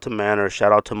shout out to Manor.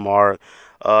 Shout out to Mark.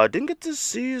 Didn't get to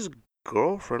see his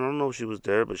girlfriend. I don't know if she was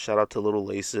there, but shout out to Little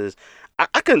Laces.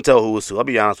 I couldn't tell who was who. I'll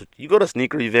be honest with you. You go to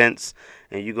sneaker events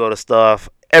and you go to stuff,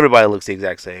 everybody looks the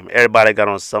exact same. Everybody got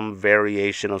on some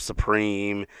variation of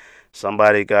Supreme.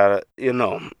 Somebody got,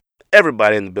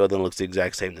 everybody in the building looks the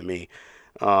exact same to me.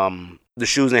 The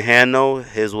shoes in hand, though,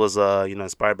 his was,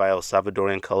 inspired by El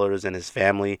Salvadorian colors and his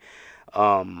family.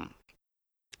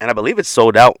 And I believe it's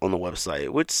sold out on the website,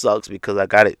 which sucks because I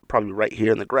got it probably right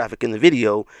here in the graphic in the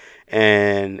video.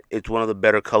 And it's one of the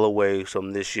better colorways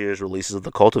from this year's releases of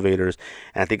the Cultivators.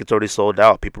 And I think it's already sold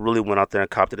out. People really went out there and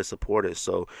copped it and supported it.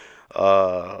 So,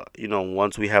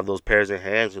 once we have those pairs in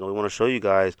hands, we want to show you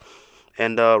guys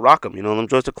and rock them. Them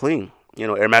joints are clean.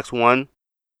 Air Max 1,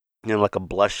 like a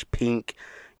blush pink,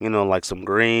 like some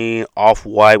green,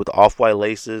 off-white with off-white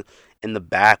laces in the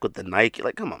back with the Nike.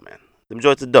 Like, come on, man. Them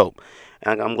joints are dope.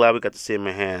 And I'm glad we got to see him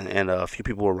in hand. And a few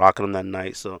people were rocking them that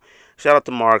night. So shout out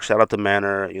to Mark. Shout out to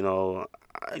Manor.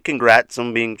 Congrats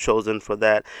on being chosen for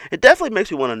that. It definitely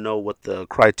makes me want to know what the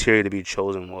criteria to be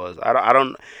chosen was.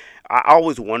 I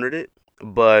always wondered it.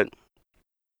 But,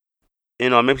 it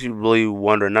makes you really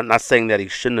wonder. Not saying that he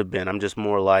shouldn't have been. I'm just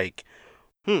more like,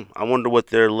 I wonder what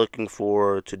they're looking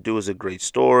for to do. Is a great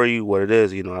story? What it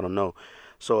is? I don't know.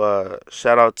 So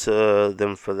shout out to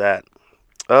them for that.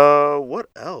 What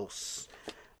else?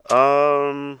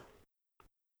 Like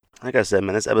I said,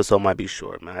 man, this episode might be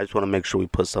short, man. I just want to make sure we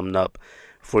put something up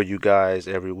for you guys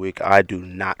every week. I do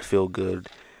not feel good.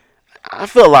 I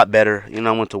feel a lot better.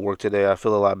 I went to work today. I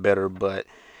feel a lot better, but,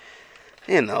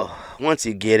 once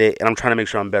you get it, and I'm trying to make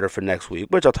sure I'm better for next week,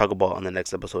 which I'll talk about on the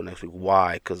next episode next week.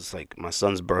 Why? Because it's like my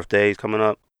son's birthday is coming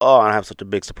up. Oh, I have such a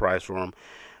big surprise for him.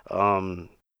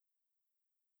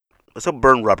 It's a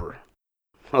BurnRubber.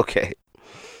 Okay.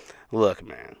 Look,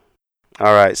 man.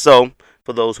 All right. So,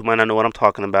 for those who might not know what I'm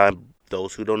talking about,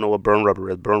 those who don't know what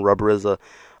BurnRubber is, BurnRubber is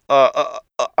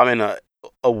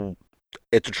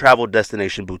it's a travel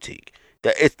destination boutique.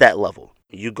 It's that level.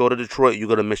 You go to Detroit, you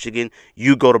go to Michigan,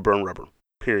 you go to BurnRubber.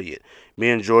 Period. Me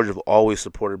and George have always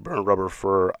supported BurnRubber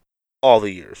for all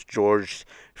the years. George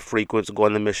frequents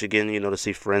going to Michigan, to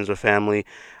see friends or family.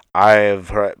 I've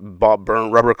bought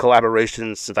BurnRubber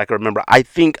collaborations since I can remember. I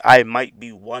think I might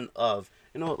be one of.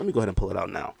 Let me go ahead and pull it out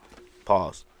now.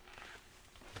 Pause.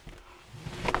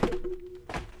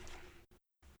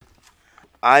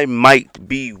 I might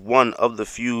be one of the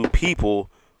few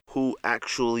people who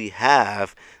actually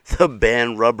have the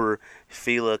BurnRubber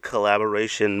Fila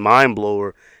collaboration mind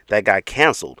blower that got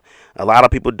canceled. A lot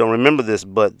of people don't remember this,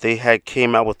 but they had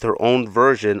came out with their own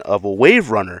version of a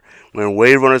Wave Runner. When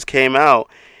Wave Runners came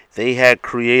out, they had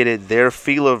created their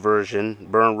Fila version,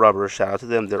 BurnRubber, shout out to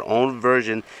them, their own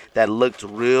version that looked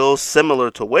real similar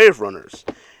to Wave Runners.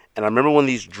 And I remember when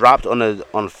these dropped on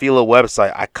Fila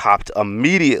website, I copped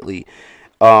immediately.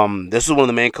 This is one of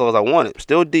the main colors I wanted.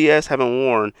 Still DS, haven't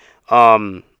worn.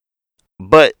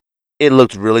 But it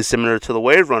looked really similar to the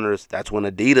Wave Runners. That's when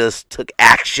Adidas took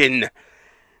action.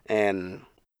 And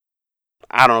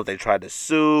I don't know if they tried to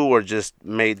sue or just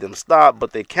made them stop,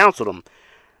 but they canceled them.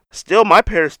 Still, my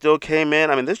pair still came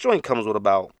in. I mean, this joint comes with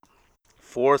about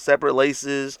 4 separate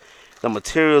laces. The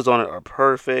materials on it are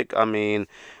perfect. I mean,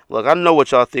 look, I know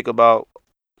what y'all think about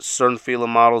certain feeling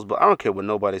models, but I don't care what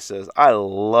nobody says. I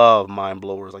love mind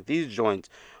blowers. Like these joints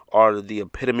are the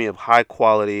epitome of high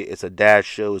quality. It's a dad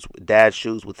shoes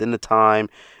within the time.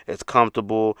 It's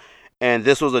comfortable, and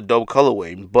this was a dope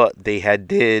colorway. But they had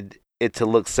did it to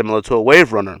look similar to a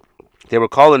Wave Runner. They were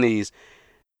calling these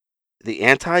the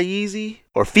Anti Yeezy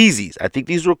or Feezies. I think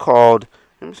these were called.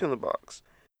 Let me see on the box.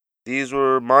 These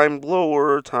were Mind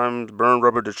Blower times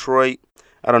BurnRubber Detroit.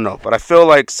 I don't know, but I feel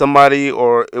like somebody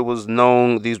or it was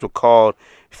known these were called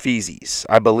Feezies,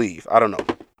 I believe. I don't know.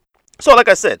 So, like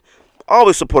I said,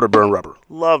 always supported BurnRubber.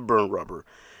 Love BurnRubber.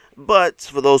 But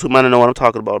for those who might not know what I'm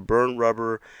talking about,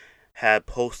 BurnRubber had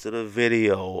posted a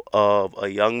video of a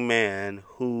young man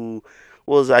who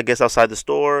was, I guess, outside the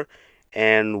store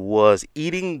and was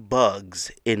eating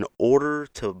bugs in order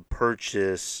to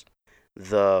purchase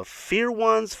the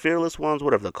fearless ones,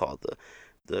 whatever they're called,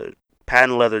 the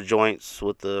patent leather joints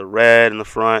with the red in the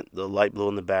front, the light blue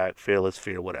in the back, fearless,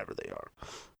 fear, whatever they are.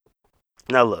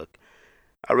 Now look,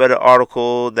 I read an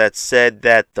article that said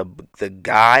that the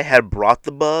guy had brought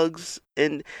the bugs,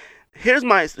 and here's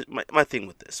my thing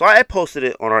with this. So I posted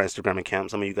it on our Instagram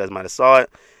account. Some of you guys might have saw it,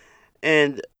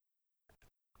 and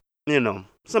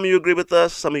some of you agree with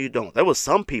us, some of you don't. There was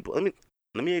some people.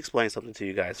 Let me explain something to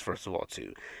you guys first of all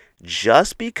too.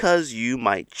 Just because you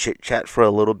might chit chat for a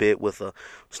little bit with a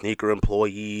sneaker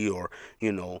employee, or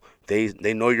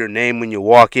they know your name when you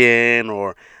walk in,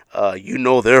 or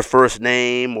their first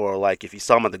name, or like if you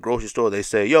saw them at the grocery store, they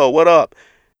say, "Yo, what up?"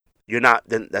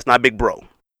 That's not big bro.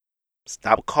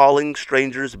 Stop calling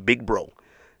strangers big bro.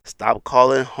 Stop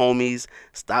calling homies.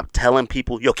 Stop telling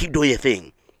people, "Yo, keep doing your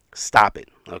thing." Stop it,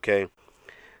 okay?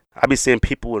 I be seeing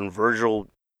people on Virgil's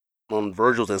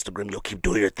Instagram, "Yo, keep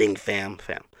doing your thing, fam."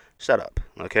 Shut up,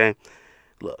 okay?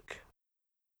 Look.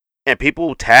 And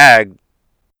people tag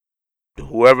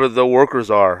whoever the workers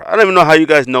are. I don't even know how you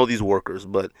guys know these workers,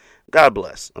 but God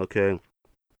bless, okay?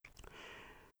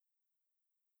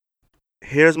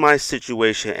 Here's my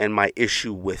situation and my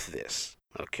issue with this,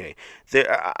 okay?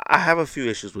 I have a few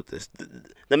issues with this.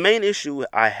 The main issue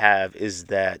I have is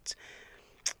that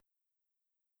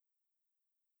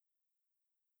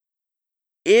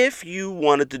if you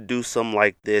wanted to do something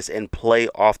like this and play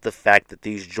off the fact that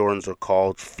these Jordans are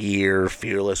called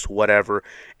fearless, whatever,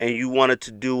 and you wanted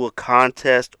to do a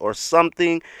contest or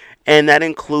something, and that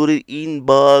included eating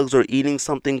bugs or eating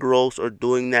something gross or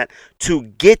doing that to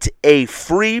get a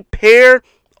free pair,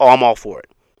 oh, I'm all for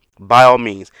it. By all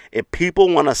means, if people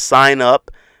want to sign up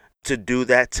to do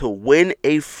that to win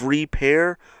a free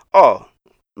pair, oh,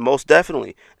 most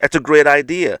definitely. That's a great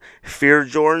idea. Fear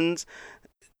Jordans.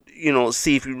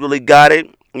 See if you really got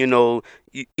it. You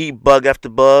eat bug after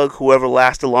bug. Whoever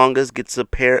lasts the longest gets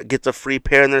a free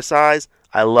pair in their size.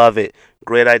 I love it.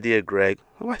 Great idea, Greg.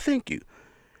 Why, thank you.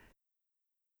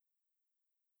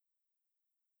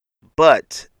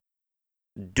 But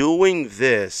doing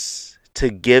this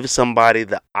to give somebody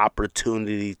the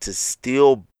opportunity to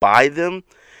still buy them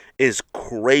is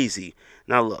crazy.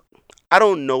 Now look, I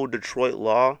don't know Detroit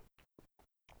law.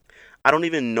 I don't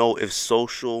even know if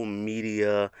social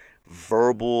media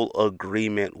verbal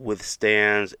agreement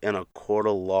withstands in a court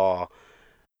of law.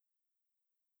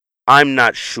 I'm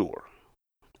not sure.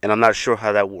 And I'm not sure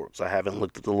how that works. I haven't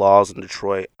looked at the laws in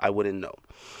Detroit. I wouldn't know.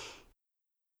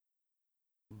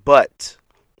 But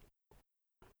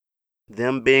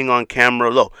them being on camera,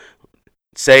 look,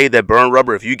 say that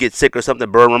BurnRubber, if you get sick or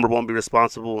something, BurnRubber won't be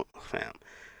responsible. Fam,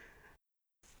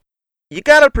 you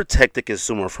gotta protect the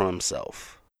consumer from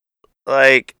himself.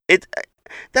 Like,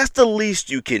 that's the least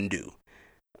you can do.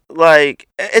 Like,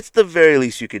 it's the very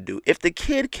least you could do. If the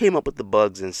kid came up with the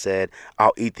bugs and said,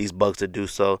 "I'll eat these bugs to do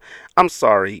so," I'm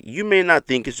sorry. You may not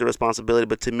think it's your responsibility,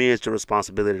 but to me, it's your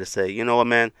responsibility to say, "You know what,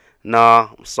 man? Nah,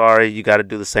 I'm sorry. You got to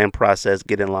do the same process,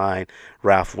 get in line,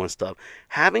 raffle and stuff."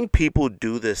 Having people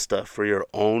do this stuff for your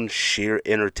own sheer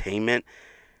entertainment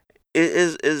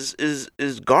is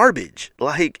garbage.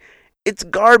 Like, it's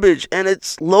garbage, and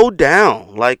it's low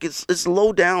down. Like, it's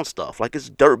low down stuff. Like,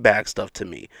 it's dirtbag stuff to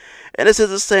me. And this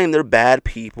is the same. They're bad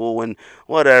people and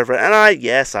whatever. And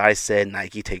I said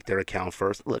Nike take their account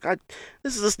first. Look,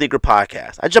 this is a sneaker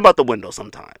podcast. I jump out the window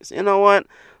sometimes. You know what?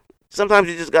 Sometimes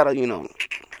you just gotta,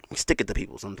 stick it to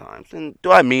people sometimes. And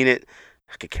do I mean it?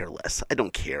 I could care less. I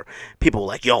don't care. People are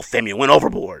like, "Yo, fam, you went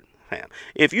overboard." Fam,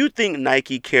 if you think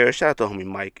Nike cares, shout out to homie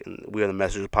Mike and We Are the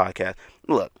Messengers podcast.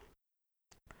 Look.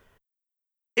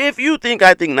 If you think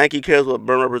I think Nike cares what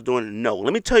BurnRubber is doing, no.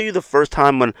 Let me tell you the first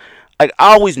time when I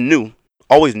always knew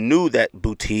that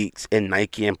boutiques and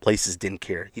Nike and places didn't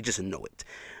care. You just know it.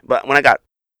 But when I got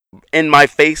in my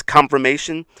face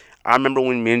confirmation, I remember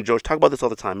when me and George talk about this all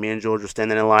the time. Me and George were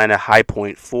standing in line at High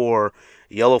Point for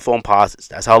yellow foam posits.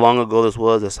 That's how long ago this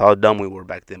was. That's how dumb we were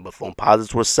back then. But foam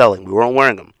posits were selling. We weren't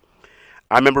wearing them.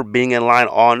 I remember being in line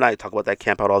all night. Talk about that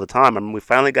camp out all the time. I remember we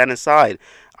finally got inside.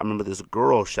 I remember this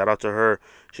girl. Shout out to her.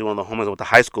 She was one of the homies I went to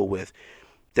high school with.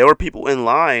 There were people in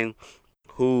line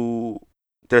who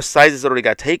their sizes already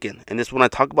got taken. And this when I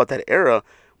talk about that era.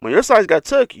 When your size got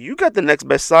took, you got the next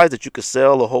best size that you could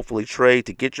sell or hopefully trade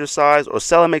to get your size or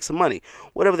sell and make some money,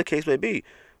 whatever the case may be.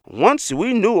 Once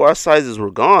we knew our sizes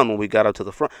were gone when we got up to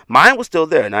the front, mine was still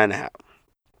there, 9.5.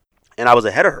 And I was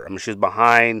ahead of her. I mean, she was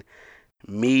behind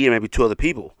me and maybe two other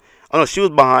people. Oh, no, she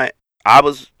was behind. I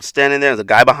was standing there. There's a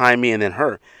guy behind me and then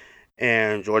her.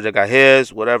 And Georgia got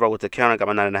his, whatever. I went to counter,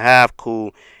 got my 9.5,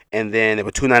 cool. And then there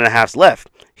were two 9.5s left.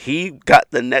 He got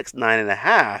the next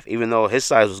 9.5, even though his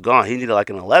size was gone. He needed like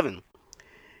an 11.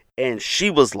 And she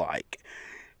was like,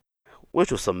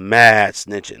 which was some mad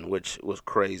snitching, which was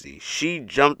crazy. She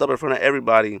jumped up in front of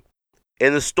everybody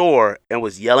in the store and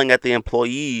was yelling at the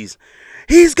employees,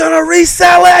 "He's going to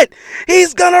resell it!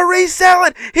 He's going to resell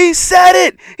it! He said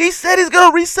it! He said he's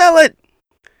going to resell it!"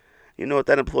 You know what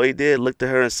that employee did? Looked at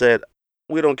her and said,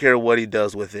 "We don't care what he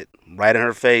does with it." Right in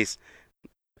her face.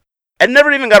 And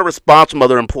never even got a response from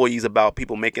other employees about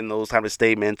people making those type of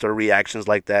statements or reactions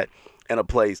like that in a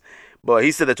place. But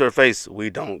he said that to her face, we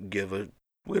don't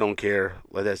care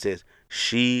what that says.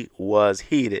 She was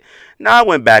heated. Now I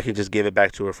went back and just gave it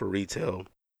back to her for retail.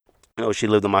 You know, she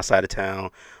lived on my side of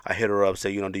town. I hit her up,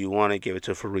 said, do you want it? Give it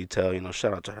to her for retail.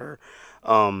 Shout out to her.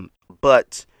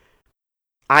 But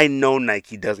I know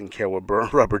Nike doesn't care what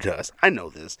BurnRubber does. I know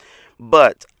this.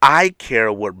 But I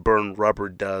care what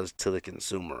BurnRubber does to the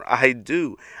consumer. I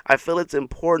do. I feel it's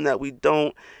important that we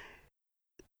don't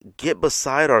get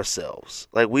beside ourselves.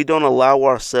 Like, we don't allow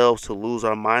ourselves to lose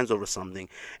our minds over something.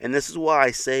 And this is why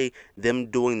I say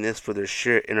them doing this for their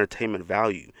sheer entertainment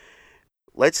value.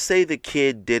 Let's say the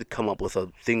kid did come up with a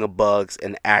thing of bugs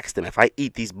and asked them, if I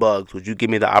eat these bugs, would you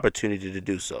give me the opportunity to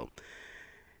do so?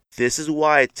 This is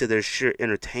why it's to their sheer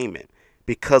entertainment,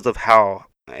 because of how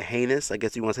heinous, I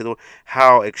guess you want to say the word,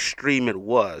 how extreme it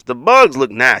was. The bugs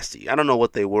look nasty. I don't know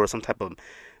what they were, some type of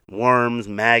worms,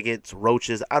 maggots,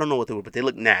 roaches. I don't know what they were, but they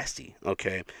look nasty,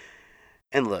 okay?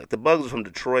 And look, the bugs are from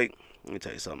Detroit. Let me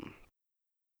tell you something.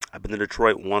 I've been to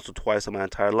Detroit once or twice in my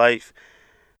entire life.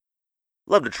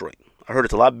 Love Detroit. I heard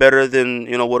it's a lot better than,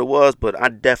 what it was, but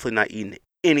I'm definitely not eating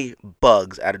any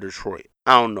bugs out of Detroit.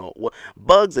 I don't know. What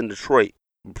bugs in Detroit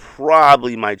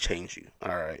probably might change you.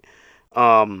 All right.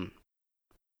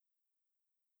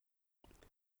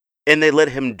 And they let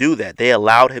him do that. They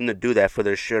allowed him to do that for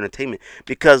their sheer entertainment.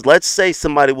 Because let's say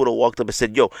somebody would have walked up and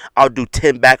said, "Yo, I'll do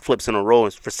 10 backflips in a row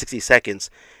for 60 seconds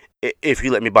if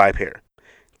you let me buy a pair."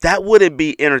 That wouldn't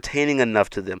be entertaining enough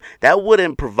to them. That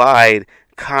wouldn't provide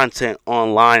content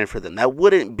online for them. That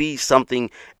wouldn't be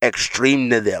something extreme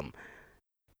to them.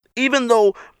 Even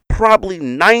though probably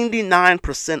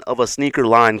 99% of a sneaker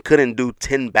line couldn't do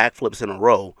 10 backflips in a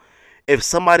row, if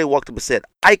somebody walked up and said,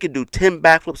 "I could do 10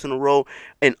 backflips in a row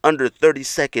in under 30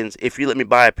 seconds if you let me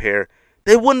buy a pair,"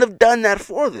 they wouldn't have done that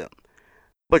for them.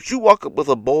 But you walk up with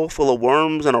a bowl full of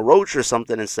worms and a roach or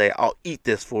something and say, "I'll eat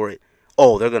this for it."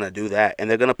 Oh, they're going to do that. And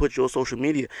they're going to put you on social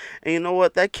media. And you know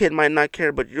what? That kid might not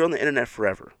care, but you're on the internet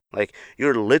forever. Like,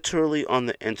 you're literally on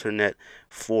the internet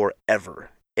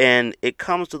forever. And it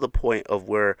comes to the point of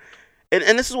where,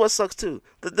 and this is what sucks too,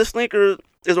 the sneaker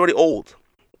is already old.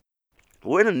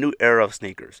 We're in a new era of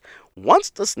sneakers. Once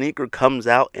the sneaker comes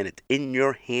out and it's in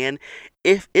your hand,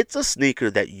 if it's a sneaker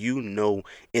that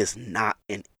is not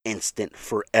an instant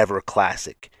forever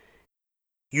classic,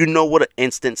 you know what an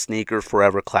instant sneaker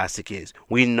forever classic is.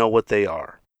 We know what they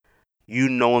are.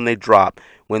 When they drop.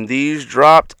 When these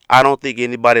dropped, I don't think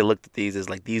anybody looked at these as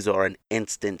like these are an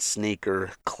instant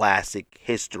sneaker classic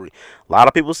history. A lot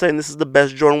of people saying this is the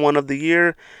best Jordan 1 of the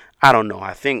year. I don't know.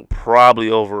 I think probably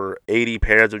over 80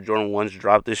 pairs of Jordan 1s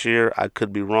dropped this year. I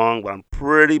could be wrong, but I'm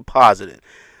pretty positive.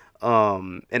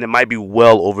 And it might be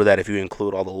well over that if you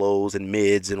include all the lows and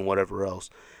mids and whatever else.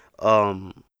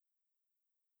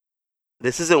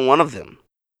 This isn't one of them.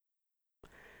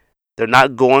 They're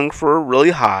not going for really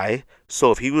high.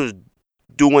 So if he was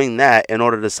doing that in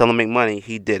order to sell and make money,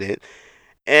 he did it.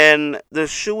 And the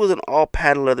shoe was an all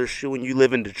patent leather shoe, and you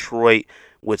live in Detroit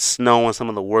with snow and some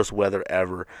of the worst weather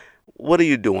ever. What are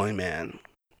you doing, man?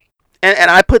 And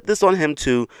I put this on him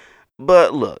too.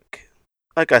 But look,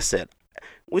 like I said,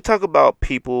 we talk about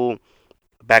people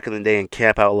back in the day in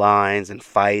camp out lines and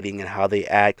fighting and how they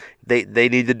act. They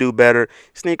need to do better.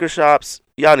 Sneaker shops,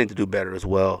 y'all need to do better as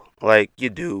well. Like, you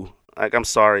do. Like, I'm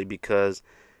sorry, because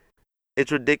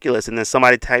It's ridiculous. And then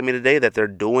somebody tagged me today that they're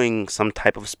doing some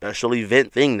type of special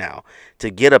event thing now to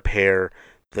get a pair.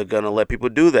 They're going to let people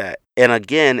do that. And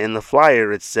again, in the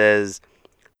flyer, it says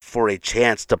for a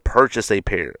chance to purchase a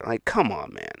pair. Like, come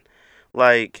on, man.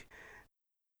 Like,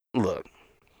 look,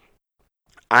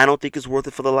 I don't think it's worth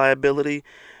it for the liability.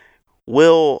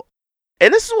 And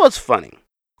this is what's funny.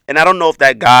 And I don't know if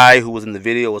that guy who was in the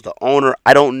video was the owner.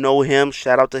 I don't know him.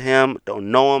 Shout out to him.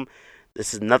 Don't know him.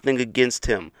 This is nothing against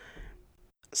him.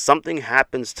 Something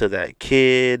happens to that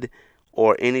kid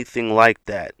or anything like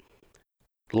that,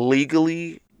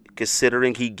 legally,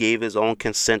 considering he gave his own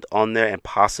consent on there and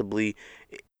possibly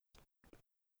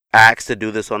asked to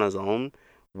do this on his own,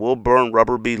 will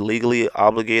BurnRubber be legally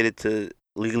obligated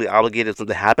if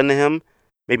something happened to him?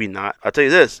 Maybe not. I'll tell you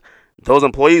this. Those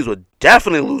employees would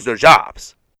definitely lose their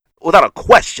jobs. Without a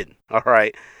question. All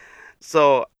right.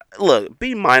 So, look,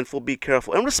 be mindful, be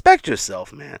careful, and respect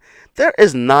yourself, man. There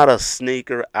is not a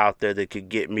sneaker out there that could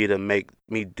get me to make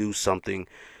me do something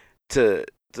to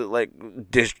like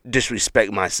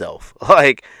disrespect myself.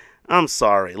 Like, I'm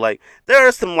sorry. Like, there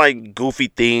are some like goofy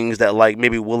things that like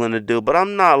maybe willing to do, but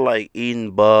I'm not like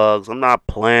eating bugs. I'm not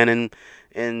planning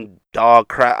and dog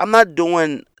crap. I'm not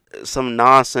doing some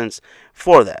nonsense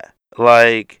for that.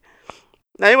 Like,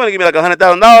 now you want to give me like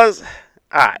 $100,000?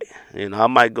 Alright, I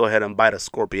might go ahead and bite a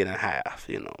scorpion in half,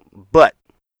 but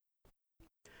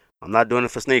I'm not doing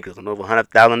it for sneakers. I'm over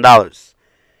 $100,000.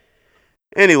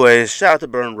 Anyways, shout out to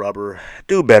BurnRubber.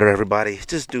 Do better, everybody.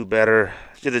 Just do better.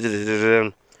 Let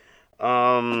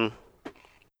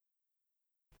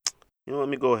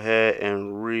me go ahead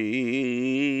and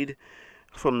read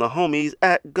from the homies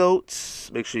at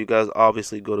GOATs. Make sure you guys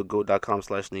obviously go to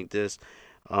goat.com/sneakthis.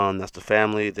 That's the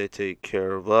family. They take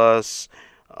care of us.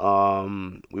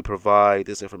 We provide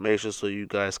this information so you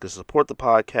guys can support the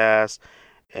podcast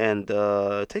and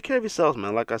take care of yourselves,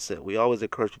 man. Like I said, we always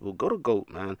encourage people, go to GOAT,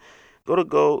 man. Go to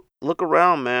GOAT. Look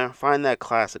around, man. Find that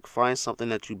classic. Find something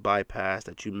that you bypassed,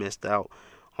 that you missed out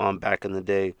on back in the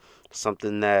day.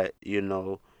 Something that,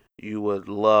 you would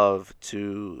love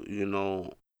to,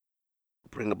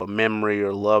 bring up a memory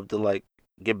or love to, like,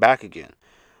 get back again.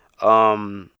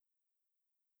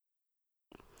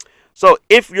 So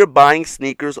if you're buying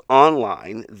sneakers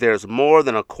online, there's more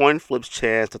than a coin flip's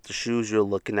chance that the shoes you're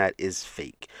looking at is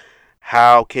fake.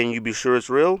 How can you be sure it's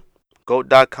real?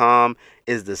 GOAT.com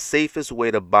is the safest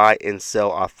way to buy and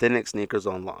sell authentic sneakers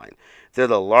online. They're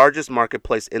the largest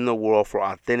marketplace in the world for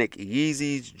authentic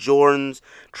Yeezys, Jordans,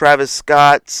 Travis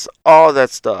Scotts, all that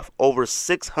stuff. Over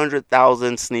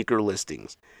 600,000 sneaker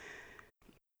listings.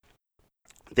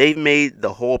 They've made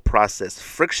the whole process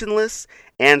frictionless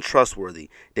and trustworthy.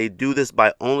 They do this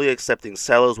by only accepting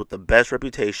sellers with the best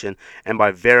reputation and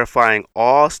by verifying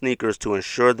all sneakers to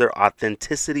ensure their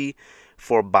authenticity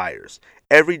for buyers.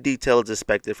 Every detail is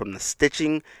inspected, from the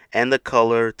stitching and the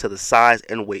color to the size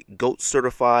and weight. GOAT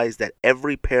certifies that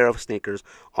every pair of sneakers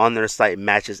on their site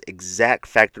matches exact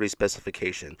factory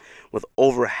specification. With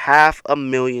over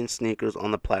 500,000 sneakers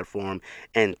on the platform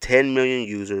and 10 million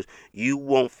users, you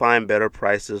won't find better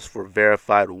prices for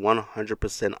verified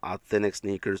 100% authentic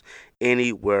sneakers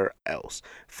anywhere else.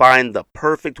 Find the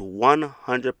perfect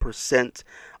 100%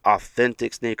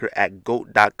 authentic sneaker at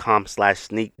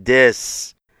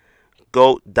goat.com/sneakthis.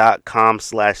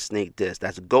 goat.com/sneakthis.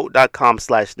 That's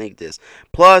goat.com/sneakthis.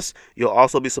 Plus, you'll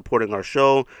also be supporting our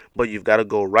show, but you've got to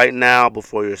go right now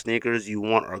before your sneakers you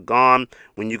want are gone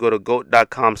when you go to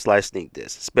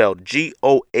goat.com/sneakthis. Spelled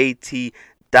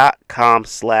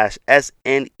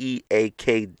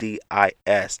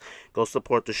GOAT.com/SNEAKDIS. Go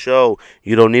support the show.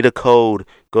 You don't need a code.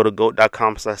 Go to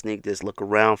goat.com/sneakthis. Look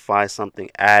around, find something,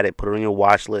 add it, put it on your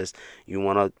watch list. You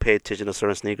want to pay attention to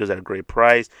certain sneakers at a great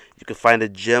price. You can find a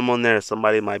gem on there.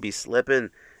 Somebody might be slipping.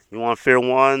 You want fair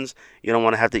ones. You don't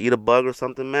want to have to eat a bug or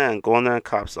something, man. Go on there and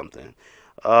cop something.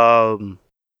 I want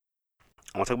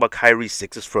to talk about Kyrie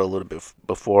 6s for a little bit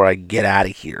before I get out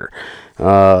of here.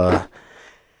 I'll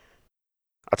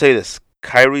tell you this.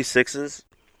 Kyrie 6s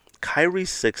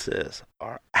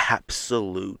are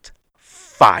absolute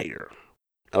fire.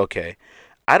 Okay?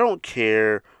 I don't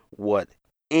care what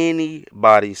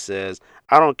anybody says.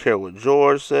 I don't care what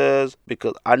George says,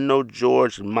 because I know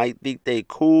George might think they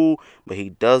cool, but he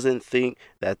doesn't think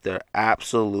that they're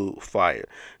absolute fire.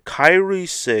 Kyrie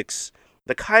 6,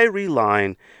 the Kyrie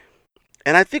line,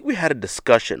 and I think we had a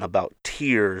discussion about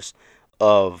tiers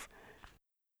of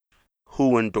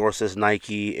who endorses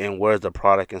Nike and where's the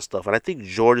product and stuff. And I think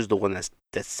George is the one that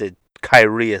said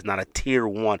Kyrie is not a tier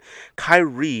 1.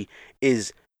 Kyrie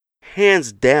is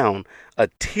hands down a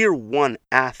tier 1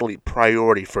 athlete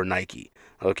priority for Nike.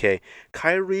 Okay,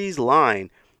 Kyrie's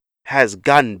line has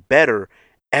gotten better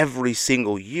every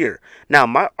single year. Now,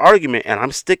 my argument, and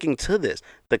I'm sticking to this,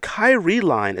 the Kyrie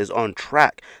line is on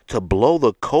track to blow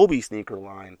the Kobe sneaker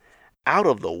line out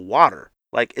of the water.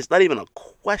 Like, it's not even a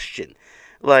question.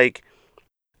 Like,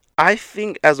 I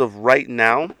think as of right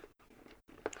now,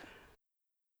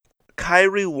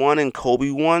 Kyrie 1 and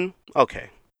Kobe 1, okay.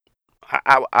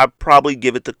 I'd probably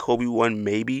give it to Kobe 1,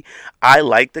 maybe. I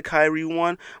like the Kyrie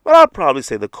 1, but I'll probably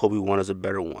say the Kobe 1 is a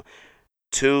better one.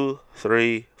 2,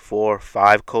 3, 4,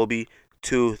 5 Kobe.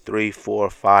 2, 3, 4,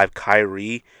 5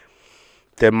 Kyrie.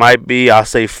 There might be, I'll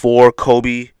say 4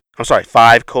 Kobe. I'm sorry,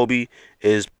 5 Kobe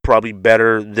is probably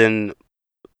better than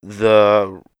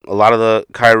a lot of the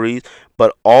Kyries,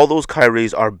 but all those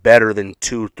Kyries are better than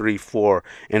 2, 3, 4,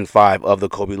 and 5 of the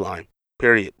Kobe line.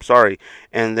 Period. Sorry.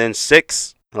 And then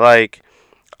 6, like,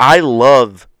 I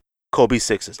love Kobe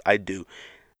 6s. I do.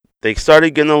 They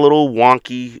started getting a little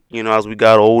wonky, as we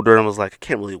got older, and I was like, I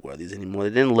can't really wear these anymore. They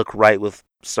didn't look right with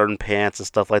certain pants and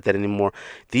stuff like that anymore.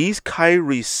 These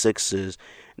Kyrie 6s,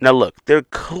 now look, they're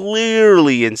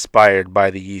clearly inspired by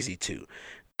the Yeezy 2.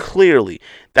 Clearly.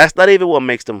 That's not even what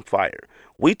makes them fire.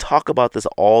 We talk about this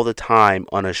all the time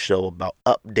on a show about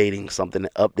updating something,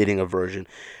 updating a version.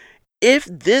 If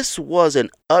this was an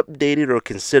updated or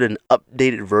considered an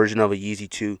updated version of a Yeezy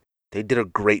 2, they did a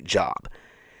great job.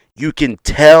 You can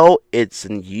tell it's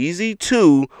an Yeezy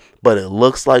 2, but it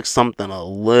looks like something a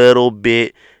little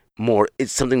bit more,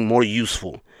 it's something more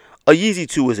useful. A Yeezy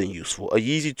 2 isn't useful. A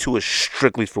Yeezy 2 is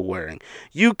strictly for wearing.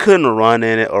 You couldn't run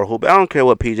in it or hoop. I don't care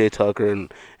what PJ Tucker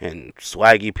and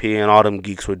Swaggy P and all them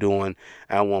geeks were doing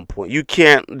at one point. You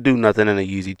can't do nothing in a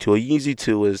Yeezy 2. A Yeezy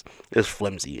 2 is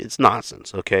flimsy. It's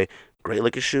nonsense, okay? Great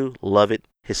looking shoe. Love it.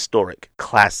 Historic.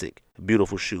 Classic.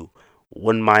 Beautiful shoe.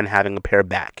 Wouldn't mind having a pair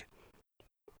back.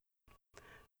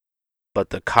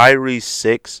 But the Kyrie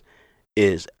 6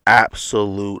 is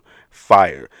absolute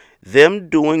fire. Them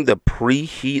doing the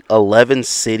preheat 11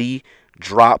 City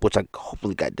drop, which I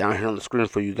hopefully got down here on the screen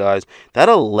for you guys. That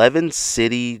 11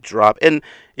 City drop, and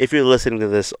if you're listening to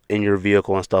this in your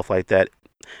vehicle and stuff like that,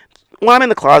 when I'm in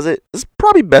the closet, it's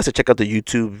probably best to check out the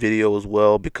YouTube video as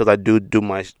well, because I do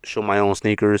show my own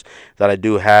sneakers that I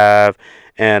do have,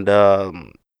 and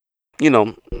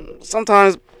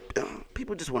sometimes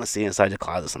people just want to see inside your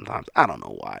closet sometimes. I don't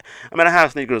know why. I mean, I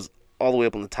have sneakers all the way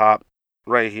up on the top,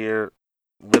 right here,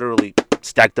 literally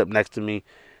stacked up next to me,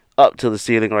 up to the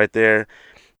ceiling right there.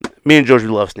 Me and George, we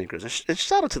love sneakers. And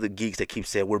shout out to the geeks that keep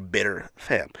saying we're bitter.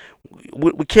 Fam,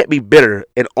 we can't be bitter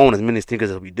and own as many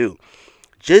sneakers as we do.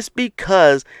 Just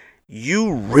because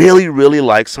you really, really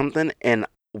like something and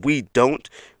we don't,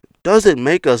 doesn't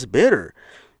make us bitter.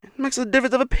 It makes a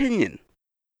difference of opinion.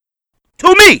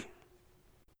 To me!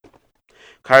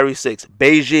 Kyrie 6,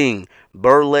 Beijing,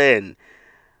 Berlin,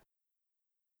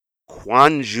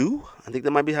 Gwangju, I think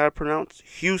that might be how I pronounce,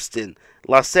 Houston,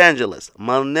 Los Angeles,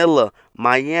 Manila,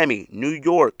 Miami, New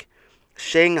York,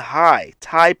 Shanghai,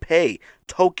 Taipei,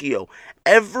 Tokyo.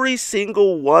 Every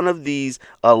single one of these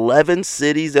 11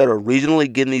 cities that are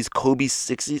regionally getting these Kobe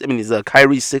 60s, these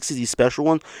Kyrie 60s, these special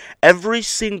ones, every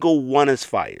single one is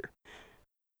fire.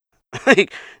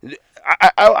 Like,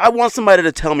 I want somebody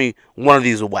to tell me one of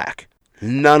these are whack.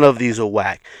 None of these are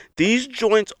whack. These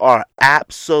joints are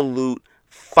absolute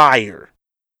fire.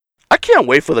 I can't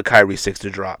wait for the Kyrie 6 to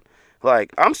drop.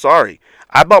 Like, I'm sorry.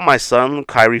 I bought my son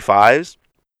Kyrie 5s.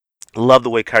 Love the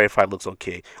way Kyrie 5 looks on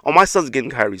Kid. Oh, my son's getting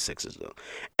Kyrie 6s, though.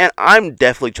 And I'm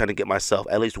definitely trying to get myself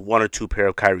at least 1 or 2 pair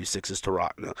of Kyrie 6s to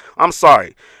rock. Now, I'm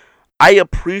sorry. I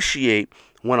appreciate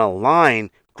when a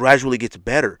line gradually gets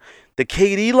better. The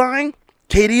KD line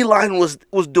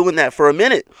was doing that for a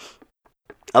minute.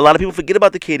 A lot of people forget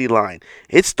about the KD line.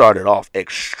 It started off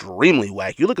extremely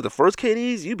whack. You look at the first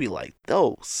KDs, you'd be like,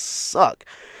 those suck.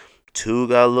 2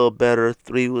 got a little better.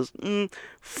 3 was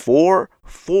 4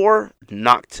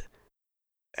 knocked.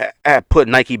 Put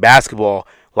Nike basketball,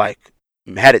 like,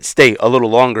 had it stay a little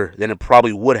longer than it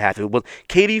probably would have. It was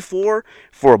KD 4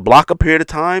 for a block a period of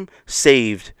time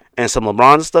saved, and some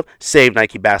LeBron and stuff saved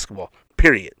Nike basketball.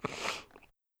 Period.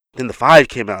 Then the 5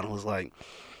 came out and was like,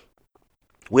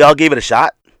 we all gave it a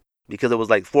shot. Because it was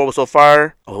like 4 was so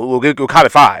far, we'll cop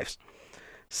it 5s.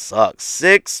 Sucks.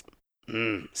 6,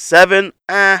 7,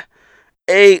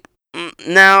 8.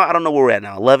 Now, I don't know where we're at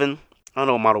now. 11. I don't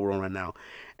know what model we're on right now.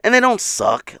 And they don't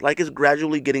suck. Like, it's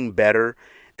gradually getting better.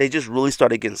 They just really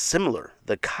started getting similar.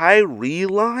 The Kyrie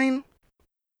line,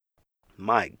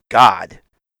 my God.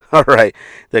 All right.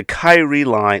 The Kyrie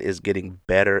line is getting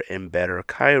better and better.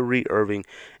 Kyrie Irving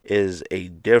is a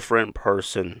different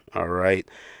person. All right.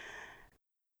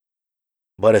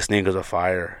 but his sneakers are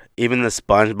fire. Even the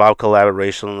SpongeBob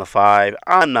collaboration on the 5.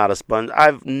 I'm not a sponge.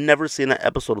 I've never seen an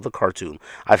episode of the cartoon.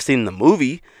 I've seen the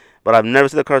movie, but I've never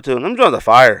seen the cartoon. Them joints are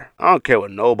fire. I don't care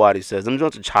what nobody says. Them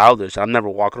joints are childish. I'm never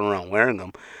walking around wearing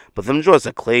them. But them joints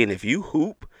are clean. If you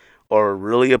hoop or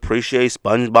really appreciate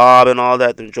SpongeBob and all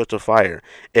that, them joints are fire.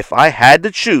 If I had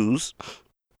to choose,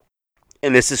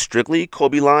 and this is strictly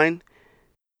Kobe line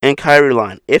and Kyrie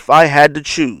line. If I had to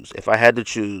choose,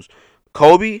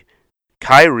 Kobe,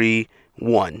 Kyrie,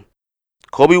 1.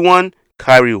 Kobe 1,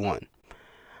 Kyrie 1.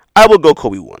 I would go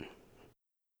Kobe 1.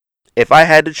 If I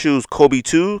had to choose Kobe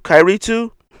 2, Kyrie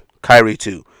 2, Kyrie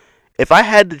 2. If I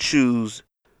had to choose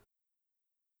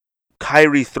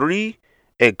Kyrie 3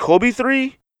 and Kobe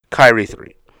 3, Kyrie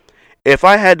 3. If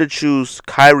I had to choose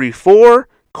Kyrie 4,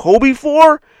 Kobe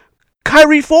 4,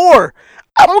 Kyrie 4.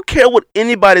 I don't care what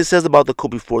anybody says about the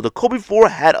Kobe 4. The Kobe 4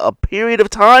 had a period of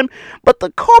time, but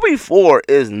the Kobe 4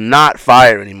 is not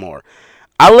fire anymore.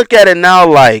 I look at it now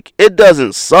like it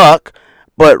doesn't suck,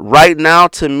 but right now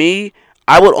to me,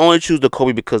 I would only choose the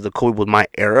Kobe because the Kobe was my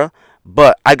era.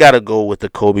 But I gotta go with the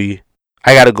Kobe.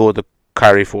 I gotta go with the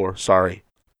Kyrie 4. Sorry,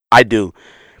 I do.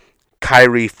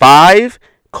 Kyrie 5,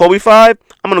 Kobe 5.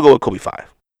 I'm gonna go with Kobe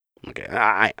 5.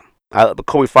 Okay, but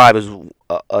Kobe 5 is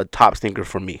a top sneaker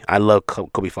for me. I love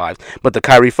Kobe 5. But the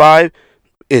Kyrie 5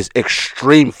 is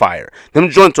extreme fire.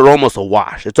 Them joints are almost a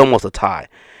wash. It's almost a tie.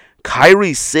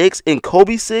 Kyrie 6 and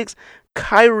Kobe 6.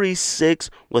 Kyrie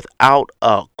 6 without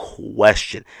a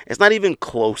question. It's not even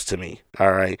close to me.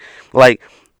 All right. Like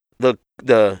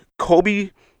the Kobe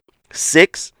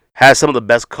 6 has some of the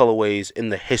best colorways in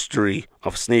the history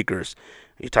of sneakers.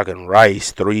 You're talking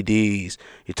Rice, 3Ds.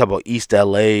 You're talking about East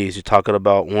LAs. You're talking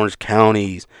about Orange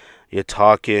Counties. You're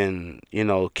talking,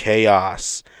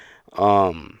 Chaos.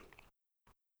 Grinch.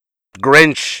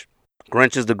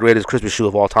 Grinch is the greatest Christmas shoe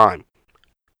of all time.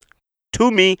 To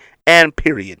me, and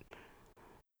period.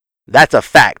 That's a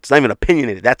fact. It's not even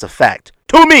opinionated. That's a fact.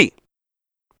 To me.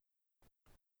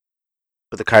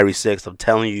 But the Kyrie 6, I'm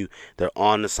telling you, they're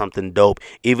on to something dope.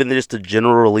 Even just the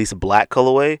general release black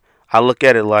colorway, I look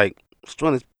at it like, this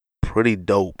one is pretty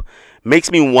dope.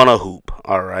 Makes me want to hoop,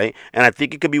 all right? And I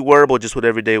think it could be wearable just with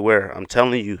everyday wear. I'm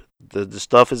telling you, the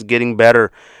stuff is getting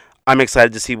better. I'm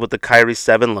excited to see what the Kyrie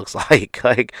 7 looks like.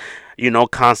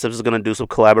 Concepts is going to do some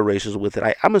collaborations with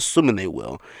it. I'm assuming they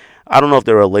will. I don't know if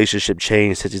their relationship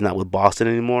changed since he's not with Boston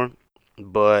anymore.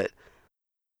 But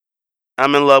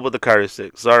I'm in love with the Kyrie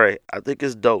 6. Sorry, I think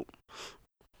it's dope.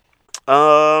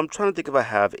 I'm trying to think if I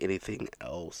have anything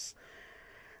else.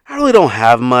 I really don't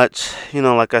have much.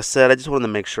 Like I said, I just wanted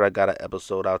to make sure I got an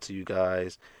episode out to you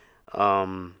guys.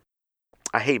 I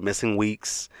hate missing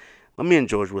weeks. But me and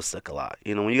George was sick a lot.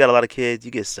 When you got a lot of kids,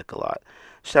 you get sick a lot.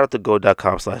 Shout out to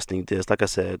go.com/sneakdiss. Like I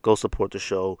said, go support the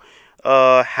show.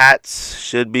 Hats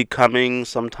should be coming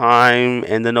sometime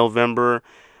in the November.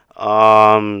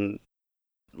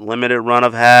 Limited run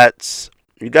of hats.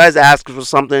 You guys ask for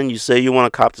something, you say you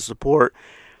want to cop the support.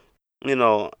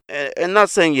 And not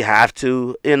saying you have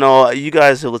to. You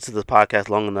guys have listened to this podcast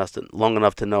long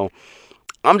enough to know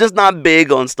I'm just not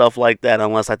big on stuff like that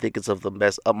unless I think it's of the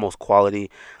best, utmost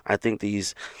quality. I think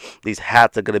these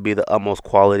hats are going to be the utmost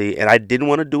quality. And I didn't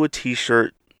want to do a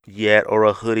t-shirt yet or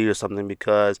a hoodie or something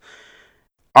because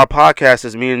our podcast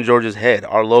is me and George's head.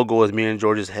 Our logo is me and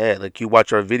George's head. Like, you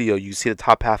watch our video, you see the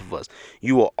top half of us.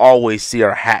 You will always see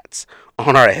our hats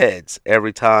on our heads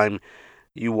every time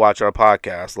you watch our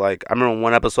podcast. Like, I remember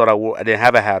one episode I didn't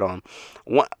have a hat on.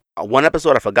 One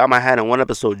episode I forgot my hat, and one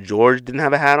episode George didn't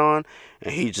have a hat on,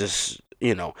 and he just,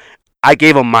 I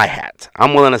gave him my hat.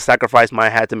 I'm willing to sacrifice my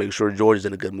hat to make sure George is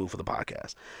in a good mood for the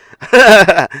podcast.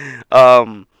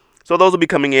 So those will be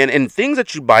coming in, and things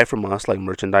that you buy from us, like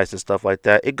merchandise and stuff like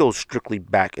that, it goes strictly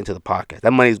back into the podcast.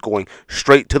 That money is going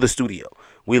straight to the studio.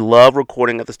 We love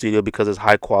recording at the studio because it's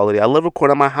high quality. I love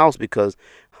recording at my house because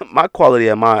my quality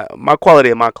in my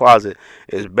closet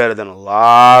is better than a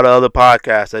lot of other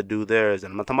podcasts that do theirs.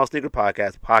 And I'm not talking about sneaker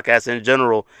podcasts in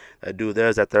general that do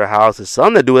theirs at their houses.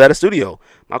 Some that do it at a studio.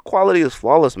 My quality is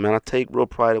flawless, man. I take real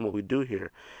pride in what we do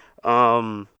here.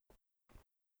 Trying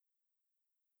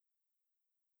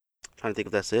to think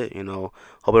if that's it. Hope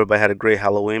everybody had a great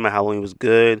Halloween. My Halloween was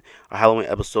good. Our Halloween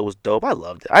episode was dope. I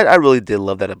loved it. I really did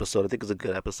love that episode. I think it's a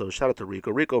good episode. Shout out to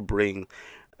Rico.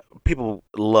 People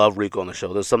love Rico on the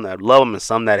show. There's some that love him and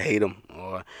some that hate him.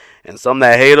 And some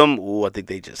that hate him, I think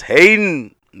they just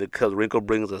hating because Rico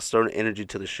brings a certain energy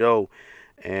to the show.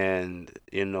 And,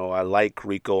 I like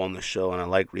Rico on the show, and I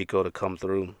like Rico to come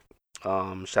through.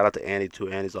 Shout out to Andy, too.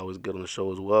 Andy's always good on the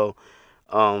show as well.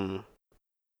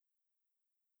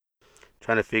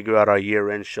 trying to figure out our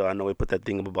year-end show. I know we put that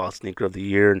thing up about sneaker of the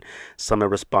year, and some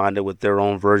have responded with their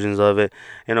own versions of it.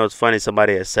 You know, it's funny.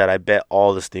 Somebody has said, "I bet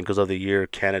all the sneakers of the year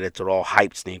candidates are all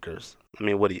hype sneakers." I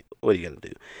mean, what are you gonna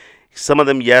do? Some of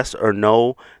them, yes or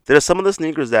no. There are some of the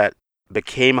sneakers that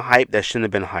became hype that shouldn't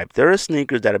have been hype. There are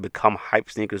sneakers that have become hype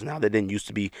sneakers now that didn't used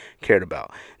to be cared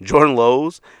about. Jordan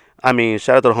Lowe's. I mean,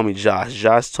 shout out to the homie Josh.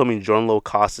 Josh told me Jordan Lowe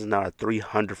costs is now at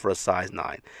 $300 for a size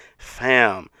 9.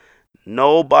 Fam,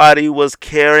 nobody was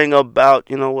caring about,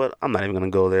 you know what? I'm not even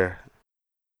going to go there.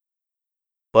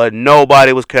 But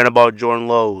nobody was caring about Jordan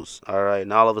Lowe's. All right.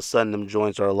 And all of a sudden, them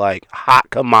joints are like hot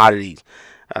commodities.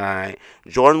 All right.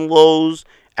 Jordan Lowe's,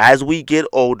 as we get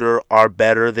older, are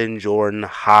better than Jordan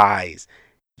highs.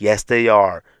 Yes, they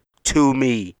are. To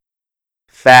me.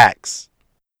 Facts.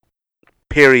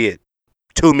 Period.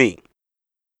 To me.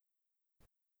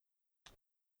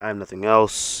 I have nothing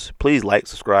else. Please like,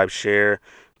 subscribe, share,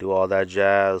 do all that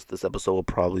jazz. This episode will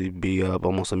probably be up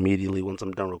almost immediately once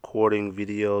I'm done recording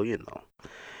video. You know,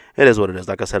 it is what it is.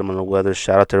 Like I said, I'm on the weather.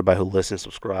 Shout out to everybody who listens,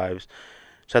 subscribes.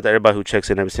 Shout out to everybody who checks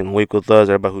in every single week with us,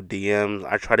 everybody who DMs.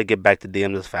 I try to get back to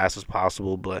DMs as fast as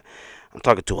possible, but I'm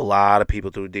talking to a lot of people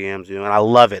through DMs, you know, and I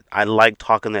love it. I like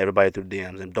talking to everybody through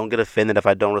DMs, and don't get offended if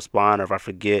I don't respond or if I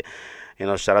forget. You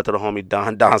know, shout out to the homie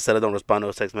Don. Don said I don't respond to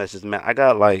his text messages. Man,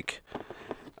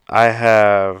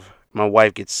 my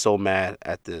wife gets so mad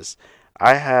at this.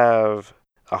 I have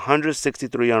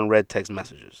 163 unread text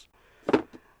messages.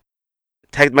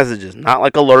 Text messages, not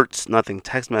like alerts, nothing,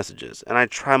 text messages. And I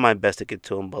try my best to get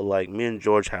to them, but like me and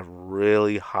George have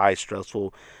really high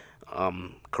stressful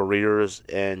careers,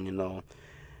 and you know,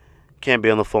 can't be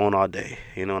on the phone all day,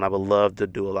 you know, and I would love to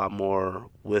do a lot more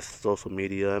with social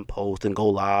media and post and go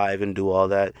live and do all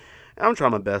that. And I'm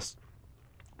trying my best.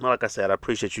 Like I said, I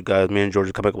appreciate you guys. Me and George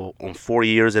are coming up on 4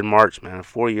 years in March, man.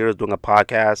 4 years doing a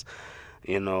podcast,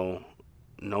 you know,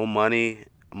 no money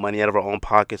out of our own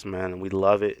pockets, man. And we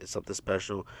love it. It's something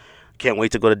special. Can't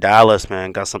wait to go to Dallas,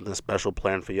 man. Got something special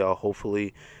planned for y'all.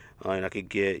 Hopefully, and I could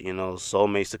get, you know,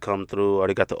 Soulmates to come through.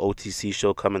 Already got the OTC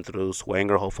show coming through.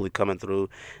 Swanger hopefully coming through.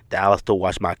 Dallas to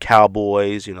watch my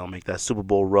Cowboys, you know, make that Super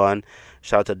Bowl run.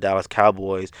 Shout out to Dallas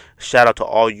Cowboys. Shout out to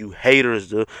all you haters,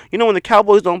 dude. You know, when the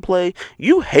Cowboys don't play,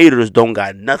 you haters don't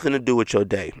got nothing to do with your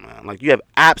day, man. Like, you have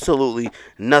absolutely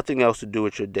nothing else to do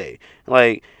with your day.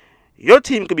 Like, your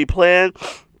team could be playing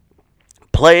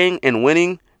and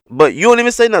winning, but you don't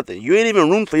even say nothing. You ain't even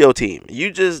room for your team.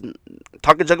 You just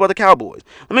talking junk about the Cowboys.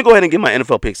 Let me go ahead and get my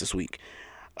NFL picks this week.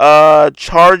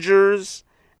 Chargers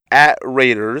at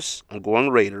Raiders. I'm going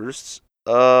Raiders.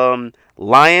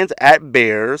 Lions at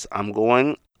Bears. I'm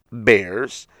going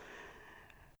Bears.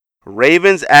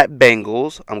 Ravens at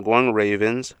Bengals. I'm going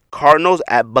Ravens. Cardinals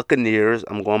at Buccaneers.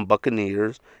 I'm going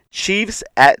Buccaneers. Chiefs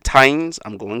at Titans.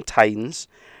 I'm going Titans.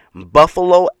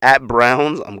 Buffalo at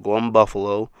Browns. I'm going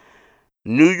Buffalo.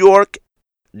 New York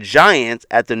Giants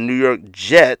at the New York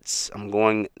Jets. I'm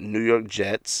going New York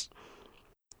Jets.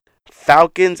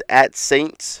 Falcons at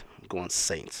Saints. I'm going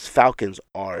Saints. Falcons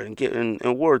are, and getting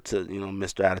in word to, you know,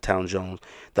 Mr. Out of Town Jones,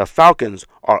 the Falcons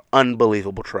are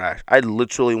unbelievable trash. I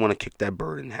literally want to kick that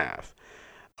bird in half.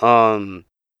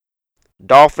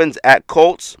 Dolphins at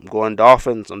Colts. I'm going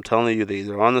Dolphins. I'm telling you, these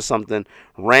are onto something.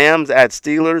 Rams at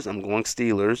Steelers. I'm going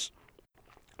Steelers.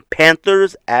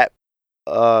 Panthers at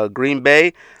Green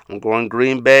Bay. I'm going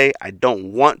Green Bay. I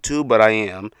don't want to, but I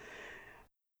am.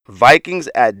 Vikings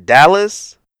at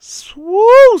Dallas.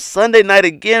 Woo! Sunday night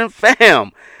again,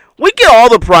 fam. We get all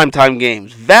the primetime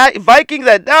games. Vikings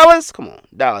at Dallas. Come on.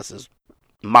 Dallas is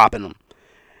mopping them.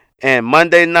 And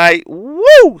Monday night,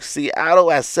 woo!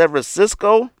 Seattle at San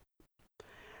Francisco.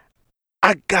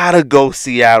 I gotta go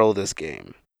Seattle this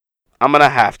game. I'm gonna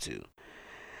have to.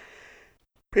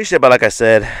 Appreciate it, but like I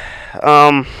said,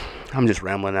 I'm just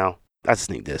rambling now. I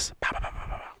just need this.